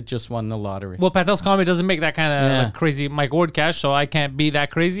idiot that just won the lottery. Well, Patel's Comedy doesn't make that kind of like crazy Mike Ward cash, so I can't be that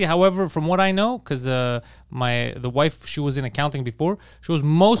crazy. However, from what I know, because the wife, she was in accounting before. She was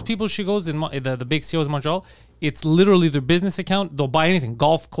most people. She goes in the big CEOs in Montreal. It's literally their business account. They'll buy anything: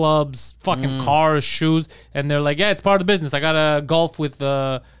 golf clubs, fucking cars, shoes, and they're like, "Yeah, it's part of the business. I gotta golf with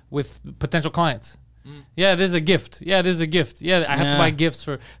potential clients." Yeah, there's a gift. Yeah, there's a gift. Yeah, I have to buy gifts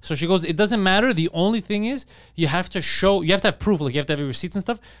for. So she goes, it doesn't matter. The only thing is you have to have proof, like you have to have your receipts and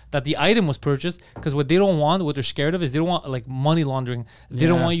stuff that the item was purchased. Because what they don't want, what they're scared of is they don't want like money laundering. They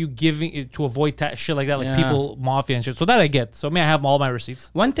don't want you giving it to avoid shit like that, like people, mafia and shit. So that I get. So I have all my receipts.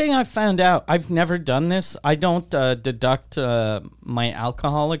 One thing I found out, I've never done this. I don't deduct my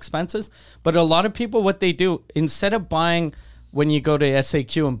alcohol expenses. But a lot of people, what they do, instead of buying... When you go to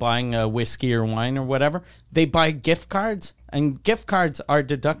SAQ and buying a whiskey or wine or whatever, they buy gift cards, and gift cards are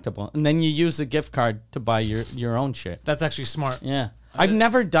deductible. And then you use the gift card to buy your own shit. That's actually smart. Yeah. I've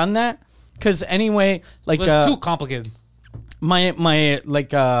never done that because anyway, like... It's too complicated. My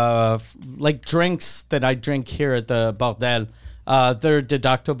like drinks that I drink here at the Bordel, they're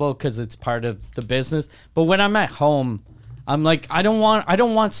deductible because it's part of the business. But when I'm at home, I'm like, I don't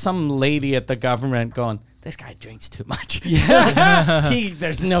want some lady at the government going... This guy drinks too much. Yeah,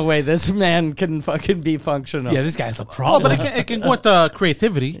 there's no way this man can fucking be functional. Yeah, this guy's a problem. Well, but it can go with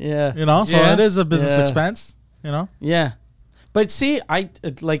creativity. Yeah, you know, so it is a business expense. You know. Yeah, but see, I'm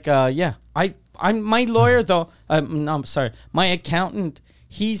my lawyer though. No, I'm sorry, my accountant.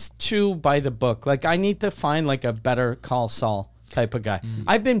 He's too by the book. Like I need to find like a Better Call Saul type of guy.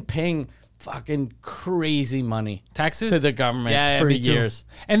 I've been paying fucking crazy money taxes to the government for years,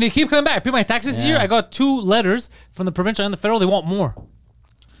 and they keep coming back. I pay my taxes this year. I got 2 letters from the provincial and the federal. They want more. And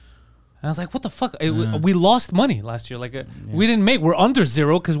I was like, "What the fuck? We lost money last year. Like we didn't make. We're under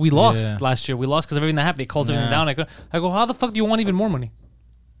zero because we lost last year. We lost because of everything that happened. They closed everything down. I go, how the fuck do you want even more money?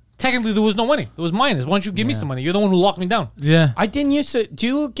 Technically, there was no money. It was minus. Why don't you give me some money? You're the one who locked me down. Yeah. I didn't used to. Do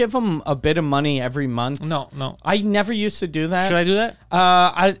you give them a bit of money every month? No. I never used to do that. Should I do that?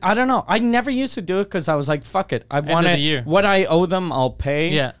 I don't know. I never used to do it because I was like, fuck it. I want to. What I owe them, I'll pay.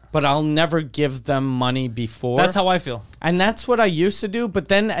 Yeah. But I'll never give them money before. That's how I feel. And that's what I used to do. But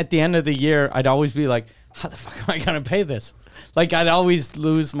then at the end of the year, I'd always be like, how the fuck am I going to pay this? Like, I'd always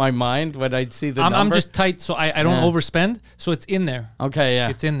lose my mind when I'd see the number. I'm just tight, so I don't overspend, so it's in there. Okay, yeah.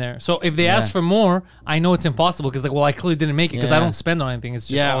 It's in there. So if they ask for more, I know it's impossible because, like, well, I clearly didn't make it because I don't spend on anything. It's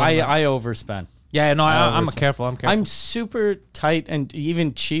just I overspend. Yeah, no, I'm careful. I'm careful. I'm super tight and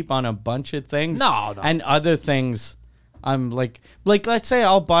even cheap on a bunch of things. No. And other things, I'm like let's say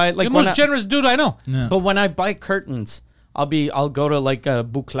I'll buy like the most generous dude I know. Yeah. But when I buy curtains, I'll go to like a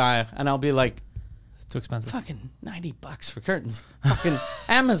Bouclair and I'll be like, too expensive. Fucking $90 for curtains. Fucking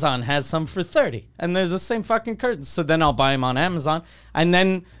Amazon has some for $30, and there's the same fucking curtains. So then I'll buy them on Amazon, and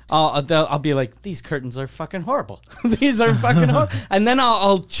then I'll be like, these curtains are fucking horrible. These are fucking horrible. And then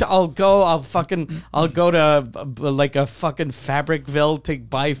I'll go to like a fucking Fabricville to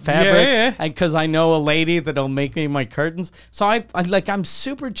buy fabric, and because I know a lady that'll make me my curtains. So I'm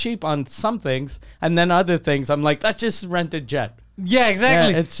super cheap on some things, and then other things I'm like, let's just rent a jet. Yeah,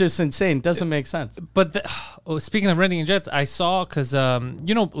 exactly. Yeah, it's just insane. Doesn't make sense. But speaking of renting jets, I saw because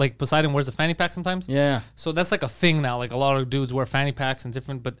like Poseidon wears a fanny pack sometimes. Yeah. So that's like a thing now. Like a lot of dudes wear fanny packs and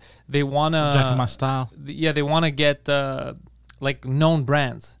different, but they wanna Jack my style. Yeah, they wanna get like known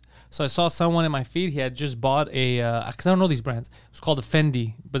brands. So I saw someone in my feed. He had just bought a because I don't know these brands. It was called a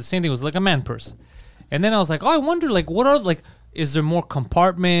Fendi, but the same thing, was like a man purse. And then I was like, oh, I wonder like what are like. Is there more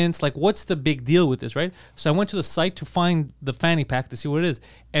compartments? Like, what's the big deal with this, right? So I went to the site to find the fanny pack to see what it is.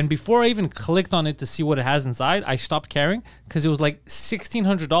 And before I even clicked on it to see what it has inside, I stopped caring because it was like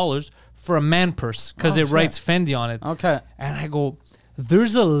 $1,600 for a man purse because it writes Fendi on it. Okay. And I go,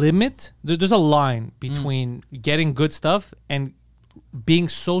 there's a limit. There's a line between getting good stuff and being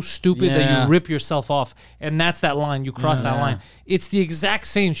so stupid that you rip yourself off. And that's that line. You cross that line. It's the exact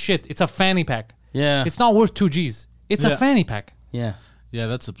same shit. It's a fanny pack. Yeah. It's not worth 2 G's. It's a fanny pack. Yeah.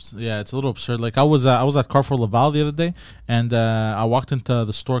 Yeah, it's a little absurd. Like I was at Carrefour Laval the other day, and I walked into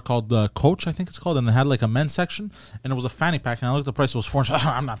the store called Coach, I think it's called, and they had like a men's section, and it was a fanny pack, and I looked at the price, it was $400.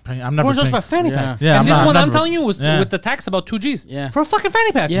 I'm not paying. I'm never $400 for a fanny Yeah. pack. Yeah, and this one I'm telling you was Yeah. with the tax about 2 G's. Yeah. For a fucking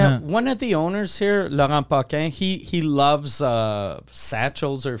fanny pack. Yeah, one of the owners here, Laurent Paquin, he loves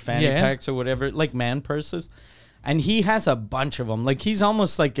satchels or fanny packs or whatever, like man purses. And he has a bunch of them. Like he's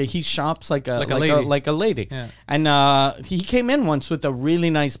almost like he shops like a lady. Yeah. And he came in once with a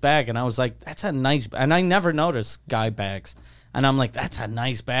really nice bag, and I was like, "That's a nice." And I never noticed guy bags, and I'm like, "That's a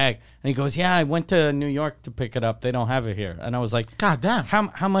nice bag." And he goes, "Yeah, I went to New York to pick it up. They don't have it here." And I was like, God damn.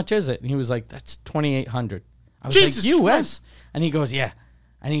 How much is it?" And he was like, "That's $2,800." I was Jesus like, "US?" Christ. And he goes, "Yeah."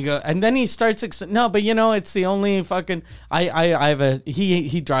 And then he starts no, but it's the only fucking I have a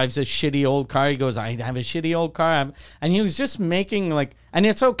he drives a shitty old car. He goes, I have a shitty old car, and he was just making like, and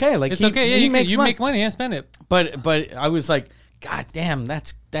it's okay, like It's okay. Yeah, you make money. Yeah, spend it. But I was like, God damn,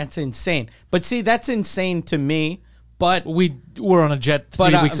 that's insane. But see, that's insane to me. but We were on a jet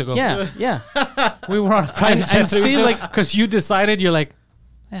 3 weeks ago. Yeah. We were on a private jet and 3 see, weeks ago. like- Because you decided, you're like,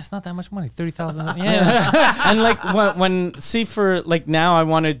 it's not that much money. 30,000. Yeah. And like when see for like now I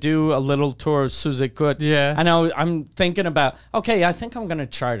want to do a little tour of Suzukut. Yeah. I know I'm thinking about, okay, I think I'm going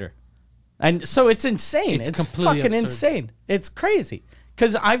to charter. And so it's insane. It's It's completely fucking absurd. insane. It's crazy.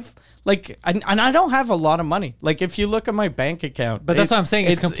 Cuz I've like and I don't have a lot of money. Like if you look at my bank account. But that's what I'm saying.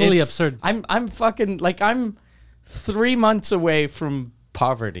 It's completely absurd. I'm fucking like I'm 3 months away from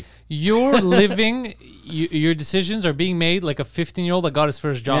poverty. You're living, your decisions are being made like a 15-year-old that got his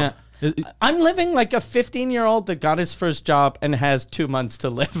first job. Yeah. I'm living like a 15-year-old that got his first job and has 2 months to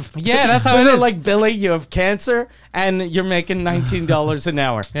live. Yeah, that's how it They're is. like, Billy, you have cancer and you're making $19 an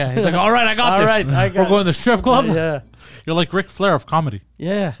hour. Yeah, he's like, all right, I got All this. right, I got We're going to the strip club. Yeah. You're like Ric Flair of comedy.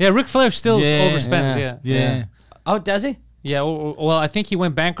 Yeah. Yeah, Ric Flair still overspends. yeah. Yeah. Oh, does he? Yeah, well, I think he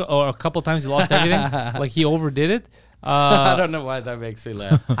went bankrupt, or a couple times he lost everything. Like he overdid it. I don't know why that makes me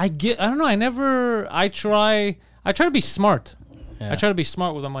laugh. I don't know. I try to be smart. Yeah. I try to be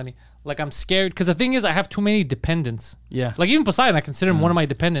smart with the money. Like I'm scared because the thing is I have too many dependents. Yeah. Like even Poseidon, I consider him one of my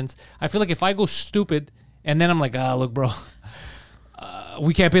dependents. I feel like if I go stupid and then I'm like, look, bro,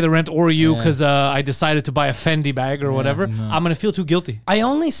 we can't pay the rent or you because I decided to buy a Fendi bag or whatever. I'm gonna feel too guilty. I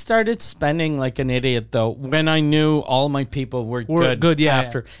only started spending like an idiot though when I knew all my people were good. Yeah,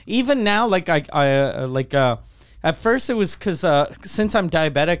 after. Even now, like at first it was because since I'm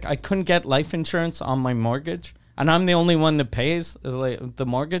diabetic, I couldn't get life insurance on my mortgage. And I'm the only one that pays the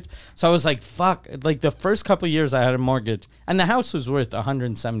mortgage. So I was like, fuck. Like the first couple of years I had a mortgage. And the house was worth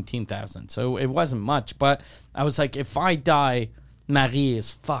 $117,000. So it wasn't much. But I was like, if I die, Marie is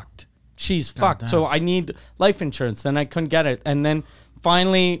fucked. She's fucked. So I need life insurance. Then I couldn't get it. And then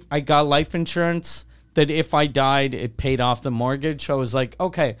finally I got life insurance that if I died, it paid off the mortgage. So I was like,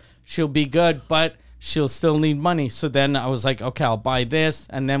 okay, she'll be good, but she'll still need money. So then I was like, okay, I'll buy this.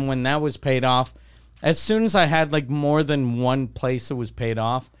 And then when that was paid off, as soon as I had like more than one place that was paid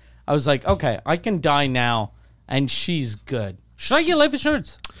off, I was like, okay, I can die now, and she's good. Should I get life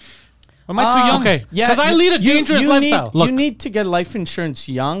insurance? Am I too young? Okay. Because I lead a dangerous lifestyle. You need to get life insurance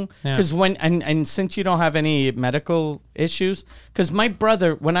young because and since you don't have any medical issues, because my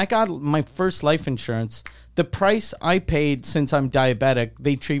brother, when I got my first life insurance, the price I paid since I'm diabetic,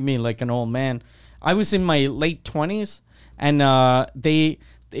 they treat me like an old man. I was in my late 20s, and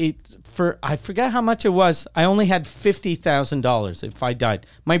I forget how much it was. I only had $50,000 if I died.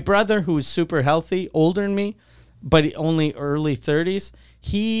 My brother, who was super healthy, older than me, but only early 30s,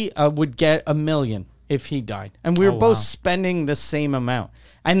 he would get $1 million if he died. And we were both spending the same amount.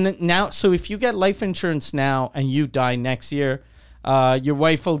 And now, so if you get life insurance now and you die next year, your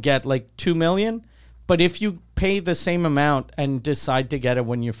wife will get like $2 million. But if you pay the same amount and decide to get it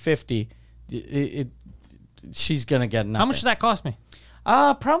when you're 50, she's going to get nothing. How much does that cost me?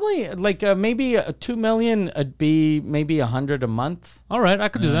 Probably like maybe $2 million. It'd be maybe $100 a month. All right, I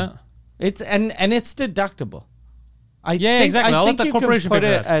could do that. It's and it's deductible. Exactly. I'll let the you corporation can put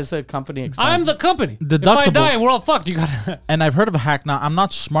pay for it that. as a company expense. I'm the company. If I Deductible. die, we're all fucked. You got And I've heard of a hack. Now, I'm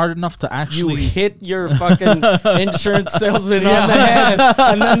not smart enough to You actually. hit your fucking insurance salesman on the head,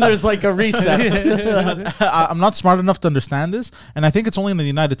 and then there's like a reset. I'm not smart enough to understand this, and I think it's only in the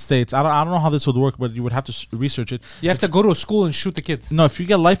United States. I don't know how this would work, but you would have to research it. You have to go to a school and shoot the kids. No, if you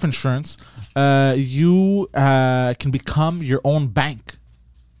get life insurance, you can become your own bank.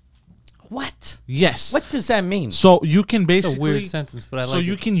 What? Yes. What does that mean? So you can It's basically. a weird sentence, but I like So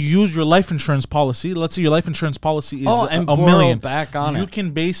you it. can use your life insurance policy. Let's say your life insurance policy is and a borrow million. back on You it.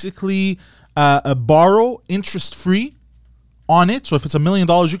 can basically borrow interest free on it. So if it's $1 million,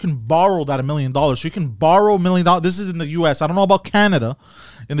 you can borrow that $1 million. So you can borrow $1 million. This is in the U.S. I don't know about Canada.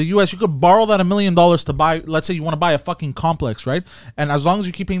 In the U.S., you could borrow that $1 million to buy. Let's say you want to buy a fucking complex, right? And as long as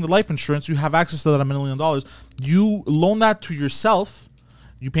you keep paying the life insurance, you have access to that $1 million. You loan that to yourself.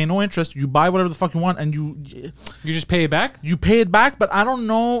 You pay no interest. You buy whatever the fuck you want, and you just pay it back. you pay it back. But I don't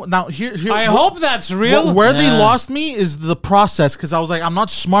know now. Here I hope that's real. where they lost me is the process, because I was like, I'm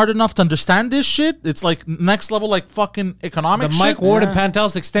not smart enough to understand this shit. It's like next level, like fucking The economic Mike shit. Ward and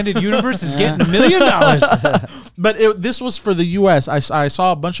Pantelis extended universe is getting $1 million. But this was for the U.S. I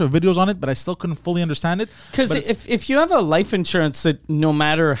saw a bunch of videos on it, but I still couldn't fully understand it. Because But it's- if you have a life insurance that no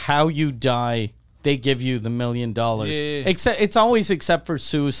matter how you die, they give you the $1 million. Yeah. It's always except for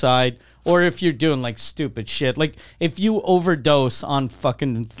suicide or if you're doing like stupid shit. Like if you overdose on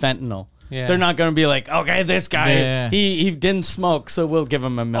fucking fentanyl, they're not going to be like, okay, this guy, he didn't smoke, so we'll give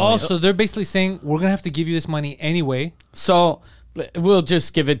him $1 million. Also, they're basically saying we're gonna have to give you this money anyway. So we'll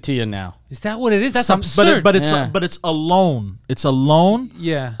just give it to you now. Is that what it is? That's Some- absurd. but it's a loan. It's a loan.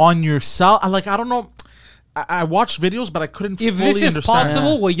 Yeah. On yourself. I don't know. I watched videos, but I couldn't If fully this is understand.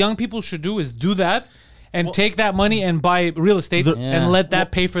 possible, what young people should do is do that and take that money and buy real estate and let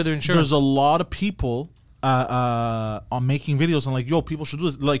that pay for their insurance. There's a lot of people on making videos and like, yo, people should do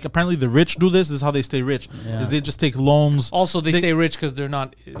this. Like, apparently the rich do this. This is how they stay rich. Is they just take loans. Also, they stay rich because they're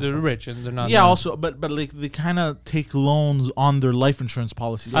rich and they're not. Yeah, also, but like they kind of take loans on their life insurance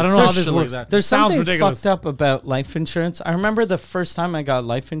policy. I don't know how this works. There's Sounds something ridiculous. fucked up about life insurance. I remember the first time I got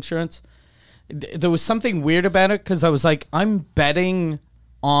life insurance, there was something weird about it because I was like, I'm betting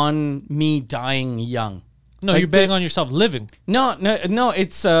on me dying young. No, Like you're betting on yourself living. No,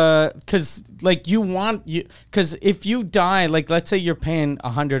 it's because like because if you die, like let's say you're paying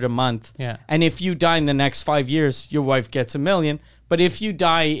 $100 a month, Yeah. and if you die in the next 5 years, your wife gets $1 million. But if you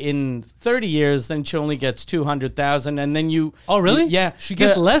die in 30 years, then she only gets 200,000, and then you. Oh, really? Yeah, She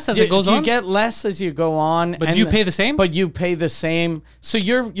gets less as it goes on? You get less as you go on, But you pay the same? But you pay the same, so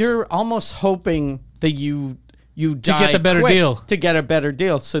you're almost hoping that you die get the better quick deal. to get a better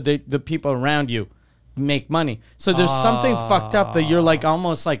deal, so that the people around you make money. So there's something fucked up that you're like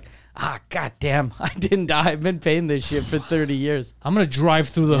almost like, goddamn, I didn't die. I've been paying this shit for 30 years. I'm gonna drive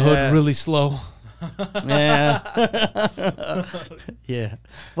through the Yeah. hood really slow. Yeah. Yeah.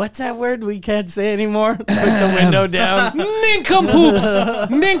 What's that word we can't say anymore? Put the window down. Nincompoops,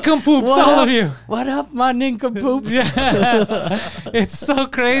 What all up? of you. What up, my nincompoops? It's so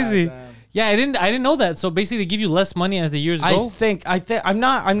crazy. Yeah, I didn't know that. So basically, they give you less money as the years I go. think I'm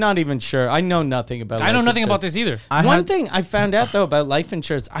not even sure. I know nothing about I know life nothing insurance. about this either. One thing I found out though about life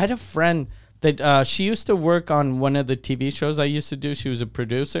insurance, I had a friend that she used to work on one of the TV shows I used to do. She was a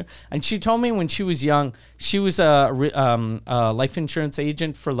producer, and she told me when she was young, she was a life insurance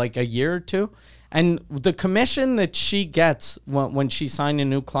agent for like a year or two, and the commission that she gets when she signed a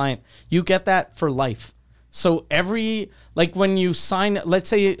new client, you get that for life. So when you sign, let's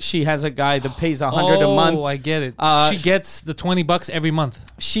say she has a guy that pays $100 a month. Oh, I get it. Uh, She gets the $20 every month.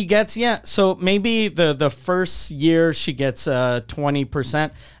 She gets so maybe the first year she gets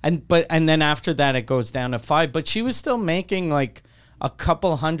 20%, and then after that it goes down to 5%. But she was still making like a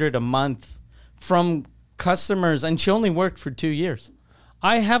couple $100 a month from customers, and she only worked for 2 years.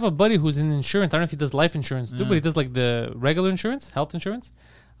 I have a buddy who's in insurance. I don't know if he does life insurance too, but he does like the regular insurance, health insurance.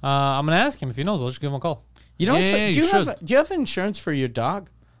 I'm gonna ask him if he knows. I'll just give him a call. You know, Yeah, do you you have insurance for your dog?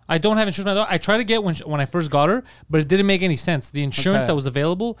 I don't have insurance for my dog. I tried to get when I first got her, but it didn't make any sense. The insurance Okay. that was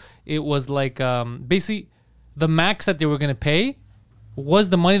available, it was like basically the max that they were gonna pay was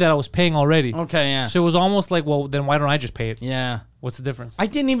the money that I was paying already. Okay, yeah. So it was almost like, well, then why don't I just pay it? Yeah. What's the difference? I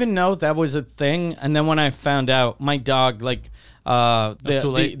didn't even know that was a thing, and then when I found out, my dog, like too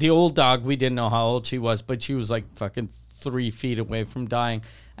late. the old dog, we didn't know how old she was, but she was like fucking 3 feet away from dying,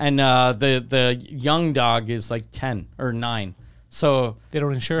 and the young dog is like 10 or 9. So They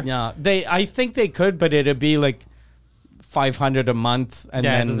don't insure. yeah, I think they could, but it'd be like $500 a month, and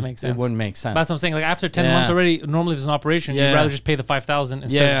Yeah, it then doesn't make sense. It wouldn't make sense. That's what I'm saying. Like after 10 Yeah. months already, normally there's an operation. Yeah. You'd rather just pay the $5,000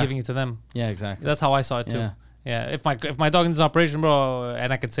 instead Yeah. of giving it to them. Yeah, exactly. That's how I saw it too. Yeah. Yeah. If my dog needs an operation, bro,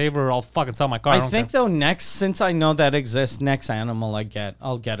 and I could save her, I'll fucking sell my car. I I don't think care. though since I know that exists, next animal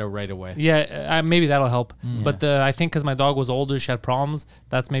I'll get her right away. Yeah, maybe that'll help. But I think because my dog was older, she had problems.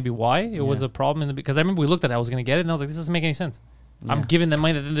 That's maybe why it was a problem. Because I remember we looked at it, I was gonna get it, and I was like, this doesn't make any sense. I'm giving them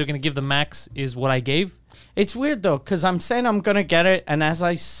money that then they're gonna give the max is what I gave. It's weird though, because I'm saying I'm gonna get it, and as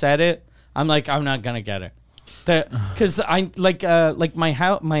I said it, I'm like, I'm not gonna get it. Because I like my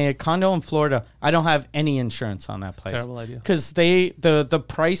house, my condo in Florida, I don't have any insurance on that place. Terrible idea. Because the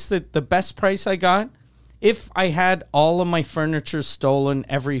price the best price I got, if I had all of my furniture stolen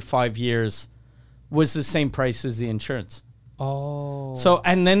every 5 years, was the same price as the insurance. Oh. So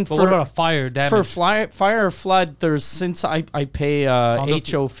and then But what about a fire damage? for fire or flood, there's since I pay Condo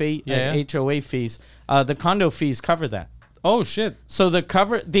HOA fees, the condo fees cover that. Oh shit. So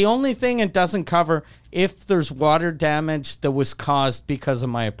the only thing it doesn't cover if there's water damage that was caused because of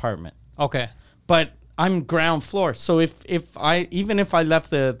my apartment. Okay. But I'm ground floor, so if I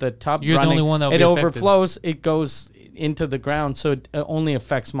left the tub You're the running, only one that'll it be affected. overflows, it goes into the ground, so it only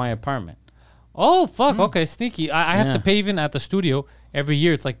affects my apartment. Oh fuck. Okay, sneaky. I have Yeah. to pay even at the studio every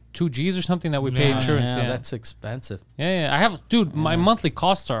year. It's like $2 or something that we pay insurance. Yeah. That's expensive. Yeah. I have, dude. My monthly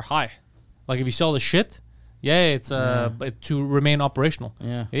costs are high. Like if you sell the shit, it's but to remain operational.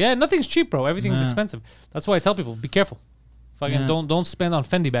 Yeah. Nothing's cheap, bro. Everything's expensive. That's why I tell people, be careful. Fucking don't spend on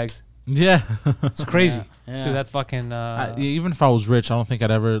Fendi bags. Yeah. It's crazy. Yeah. Dude, that fucking. Even if I was rich, I don't think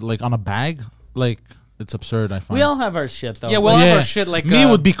I'd ever like on a bag. Like it's absurd. I find. We all have our shit though. Yeah, well, have our shit like me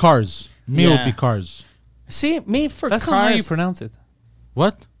would be cars. Me Yeah. would be cars. see me for That's cars. not how you pronounce it.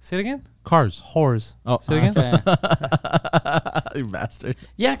 What? Say it again. Cars. Whores. Oh, Say it again? Okay. you bastard.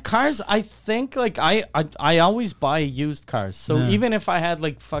 Yeah, cars. I think like I always buy used cars. So Yeah. even if I had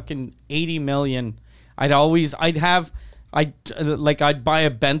like fucking 80 million, I'd buy a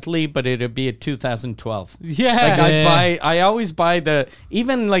Bentley, but it'd be a 2012. Yeah. Like I always buy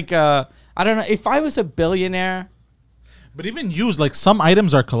even like I don't know if I was a billionaire. But even used, like some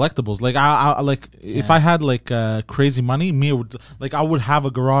items are collectibles. Like I like if I had like crazy money, I would have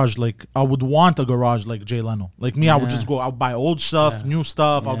a garage. Like I would want a garage like Jay Leno. Like me, I would just go. I would buy old stuff, new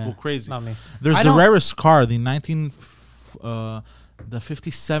stuff. I'd go crazy. Not me. There's I the don't- rarest car, the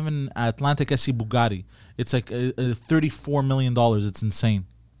 57 Atlantic SE Bugatti. It's like $34 million. It's insane.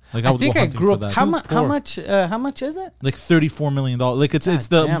 Like I would think go I hunting grew for up that. How much is it? Like $34 million. Like it's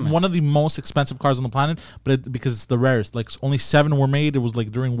damn it. one of the most expensive cars on the planet, but because it's the rarest. Like only 7 were made. It was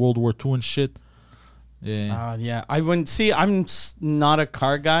like during World War II and shit. Yeah. Yeah, I wouldn't see. I'm not a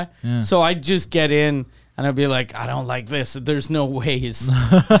car guy, Yeah. so I'd just get in and I'd be like, I don't like this. There's no ways.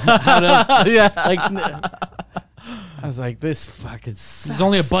 Like, I was like, this fucking sucks. There's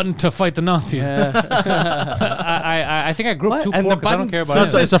only a button to fight the Nazis. I think I grew up What? too And poor the because I don't button- care So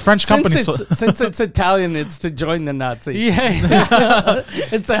about it. it's a French company. Since it's Italian, it's to join the Nazis. Yeah.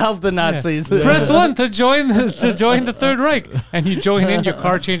 It's to help the Nazis. Press 1 to join the Third Reich, and you join in. Your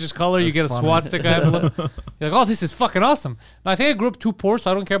car changes color. You get a funny. swastika envelope. You're like, oh, this is fucking awesome. But I think I grew up too poor, so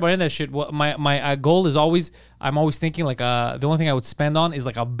I don't care about any of that shit. What my goal is always, I'm always thinking like the only thing I would spend on is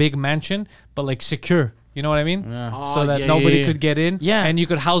like a big mansion, but like secure. You know what I mean? So that nobody could get in. Yeah. And you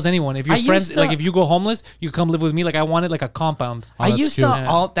could house anyone. If your I friends, used to- like if you go homeless, you come live with me. Like I wanted like a compound. Oh, I that's used cute.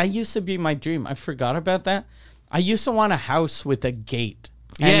 to that used to be my dream. I forgot about that. I used to want a house with a gate.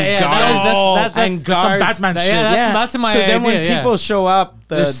 Yeah, and yeah, guards, that's and some guards. Batman Yeah, shit. that's my So then when idea, yeah. people show up,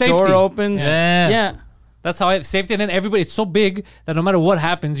 the There's safety. door opens. Yeah. Yeah. That's how I safety. And then everybody, it's so big that no matter what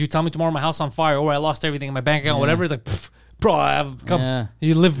happens, you tell me tomorrow my house on fire or I lost everything in my bank account, whatever. It's like, pff, bro, I have come. Yeah.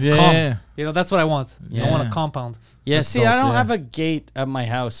 You live Yeah. calm. You know, that's what I want. I want a Yeah. compound. Yeah, That's see, dope, I don't yeah. have a gate at my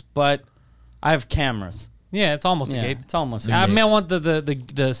house, but I have cameras. Yeah, it's almost Yeah, a gate. it's almost a I gate. mean, I want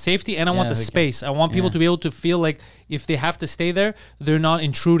the safety and I want Yeah, the the space. I want people Yeah. to be able to feel like if they have to stay there, they're not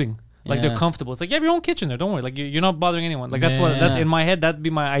intruding. Like they're Yeah. comfortable. It's like you have your own kitchen there. Don't worry. Like you're not bothering anyone. Like that's Yeah. in my head. That'd be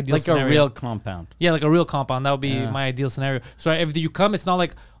my ideal Like scenario. a real compound. Yeah, like a real compound. That would be Yeah. my ideal scenario. So if you come, it's not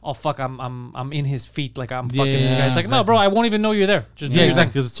like, oh fuck, I'm in his feet, like I'm fucking this guy. Yeah, It's like, no, bro, I won't even know you're there. Just Yeah, be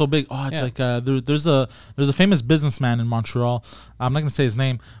exactly, because it's so big. Oh, it's Yeah. like there's a famous businessman in Montreal. I'm not gonna say his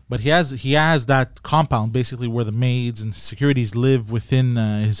name, but he has that compound basically where the maids and securities live within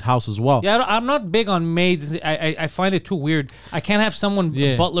his house as well. Yeah, I'm not big on maids. I find it too weird. I can't have someone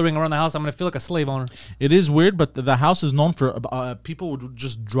Yeah. butlering around the house. I'm gonna feel like a slave owner. It is weird, but the house is known for people would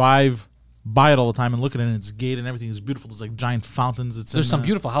just drive by it all the time and look at it, and it's gated and everything is beautiful. There's like giant fountains. There's some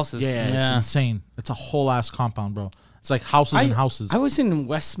beautiful houses. Yeah, it's Yeah. insane. It's a whole ass compound, bro. It's like houses and houses. I was in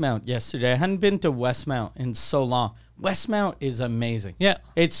Westmount yesterday. I hadn't been to Westmount in so long. Westmount is amazing. Yeah.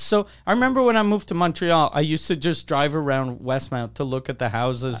 It's so. I remember when I moved to Montreal, I used to just drive around Westmount to look at the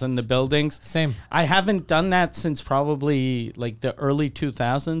houses and the buildings. Same. I haven't done that since probably like the early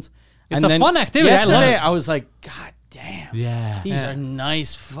 2000s. It's a fun activity. I love Yesterday, it. I was like, God damn. yeah. These Yeah. are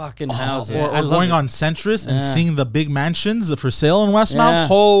nice fucking houses. Or I love going it. on Centris and Yeah. seeing the big mansions for sale in Westmount. Yeah.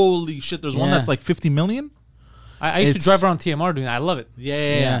 Holy shit! There's one Yeah. that's like 50 million. I used to It's- drive around TMR doing that. I love it.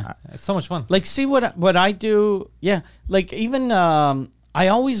 Yeah. It's so much fun. Like, see what I do. Yeah, like even I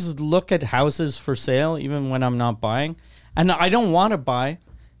always look at houses for sale, even when I'm not buying, and I don't want to buy,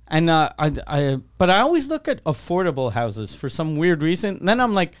 and but I always look at affordable houses for some weird reason. And then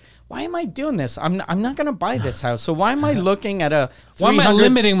I'm like, why am I doing this? I'm not gonna buy this house. So why am I looking at a Why am I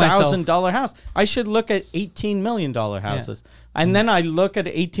limiting myself? $300,000 house? I should look at $18 million houses, and then I look at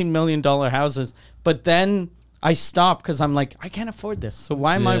 $18 million houses, but then I stop because I'm like, I can't afford this. So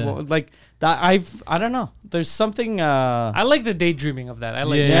why am I Yeah. like that? I don't know. There's something. I like the daydreaming of that. I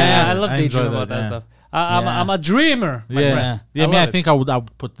like. Yeah. I love I enjoy daydreaming about that, that yeah. stuff. Yeah. I'm a dreamer, my Yeah, friends. yeah. I mean, love I it. think I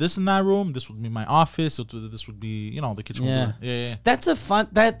would put this in that room. This would be my office. This would be, the kitchen. Yeah. Yeah. That's a fun.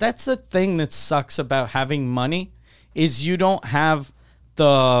 That's the thing that sucks about having money, is you don't have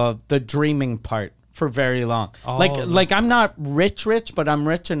the dreaming part for very long. Oh, Like I'm not rich, but I'm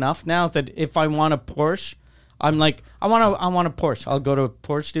rich enough now that if I want a Porsche, I'm like, I want a Porsche. I'll go to a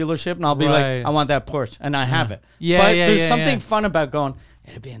Porsche dealership and I'll be Right. like, I want that Porsche, and I have it. Yeah, but yeah, there's yeah, something yeah. fun about going,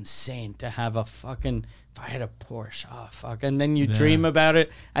 it'd be insane to have a fucking, if I had a Porsche, oh fuck. And then you dream about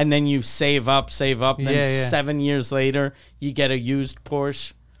it, and then you save up, and then Yeah, yeah. 7 years later you get a used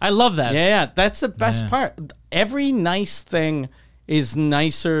Porsche. I love that. Yeah, that's the best Yeah. part. Every nice thing is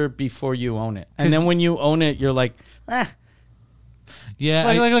nicer before you own it. And 'Cause then when you own it, you're like, Yeah,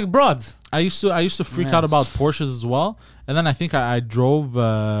 It's like broads. I used to freak Yeah. out about Porsches as well, and then I think I drove.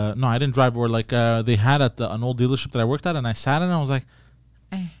 No, I didn't drive. Or like they had at an old dealership that I worked at, and I sat in it and I was like,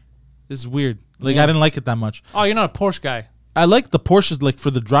 this is weird. Like Yeah. I didn't like it that much. Oh, you're not a Porsche guy. I like the Porsches like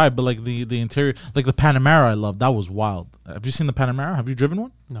for the drive, but like the interior, like the Panamera, I love. That was wild. Have you seen the Panamera? Have you driven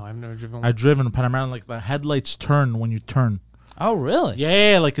one? No, I've never driven one. I've driven a Panamera. And like the headlights turn when you turn. Oh, really?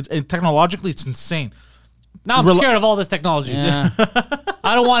 Yeah, like technologically, it's insane. Now I'm scared of all this technology. Yeah.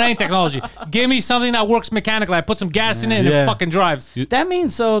 I don't want any technology. Give me something that works mechanically. I put some gas in it and Yeah. it fucking drives. That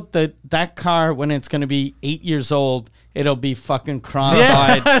means though that car, when it's going to be 8 years old, it'll be fucking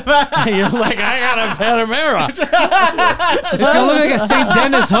cross-eyed. You're like, I got a Panamera. It's gonna look like a St.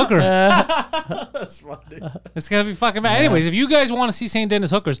 Dennis hooker. That's funny. It's gonna be fucking bad. Anyways, if you guys want to see St.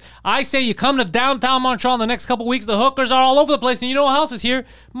 Dennis hookers, I say you come to downtown Montreal in the next couple weeks. The hookers are all over the place, and you know who else is here?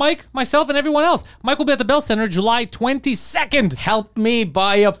 Mike, myself, and everyone else. Mike will be at the Bell Center July 22nd. Help me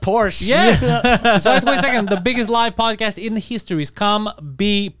buy a Porsche. Yes. July 22nd, the biggest live podcast in the histories. Come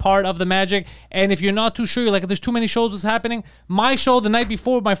be part of the magic. And if you're not too sure, you're like, there's too many shows what's happening. My show the night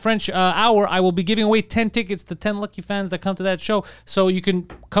before my French hour, I will be giving away 10 tickets to 10 lucky fans that come to that show. So you can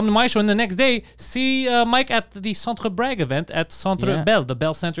come to my show and the next day see Mike at the Centre Bragg event at Centre Bell, the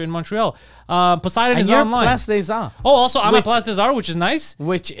Bell Center in Montreal. Poseidon And is you're online. Place des Arts. Oh, also I'm at Which- Place des Arts, which is nice.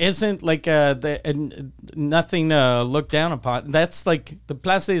 Which isn't like nothing to look down upon. That's like the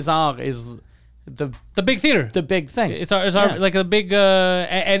Place des Arts is The big theater. the big thing. It's our Yeah. like a big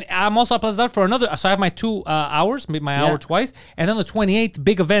and I'm also at Place des Arts for another. So I have my 2 hours, my hour twice, and then the 28th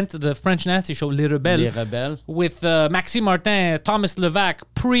big event, the French Nasty Show, Les Rebelles, Les Rebelles. with Maxime Martin, Thomas Levac,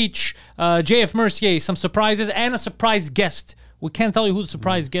 Preach, JF Mercier, some surprises, and a surprise guest. We can't tell you who the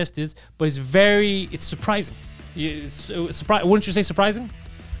surprise guest is, but it's surprising. Wouldn't you say surprising?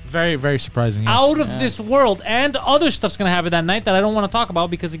 Very, very surprising. Yes. Out of this world, and other stuff's gonna happen that night that I don't want to talk about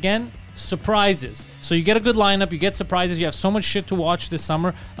because again, surprises. So you get a good lineup, you get surprises, you have so much shit to watch this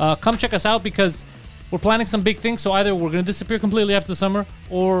summer. Come check us out because we're planning some big things. So either we're gonna disappear completely after the summer,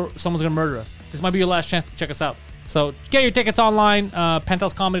 or someone's gonna murder us. This might be your last chance to check us out. So get your tickets online,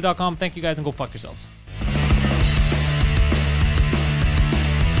 penthouseComedy.com. Thank you guys, and go fuck yourselves.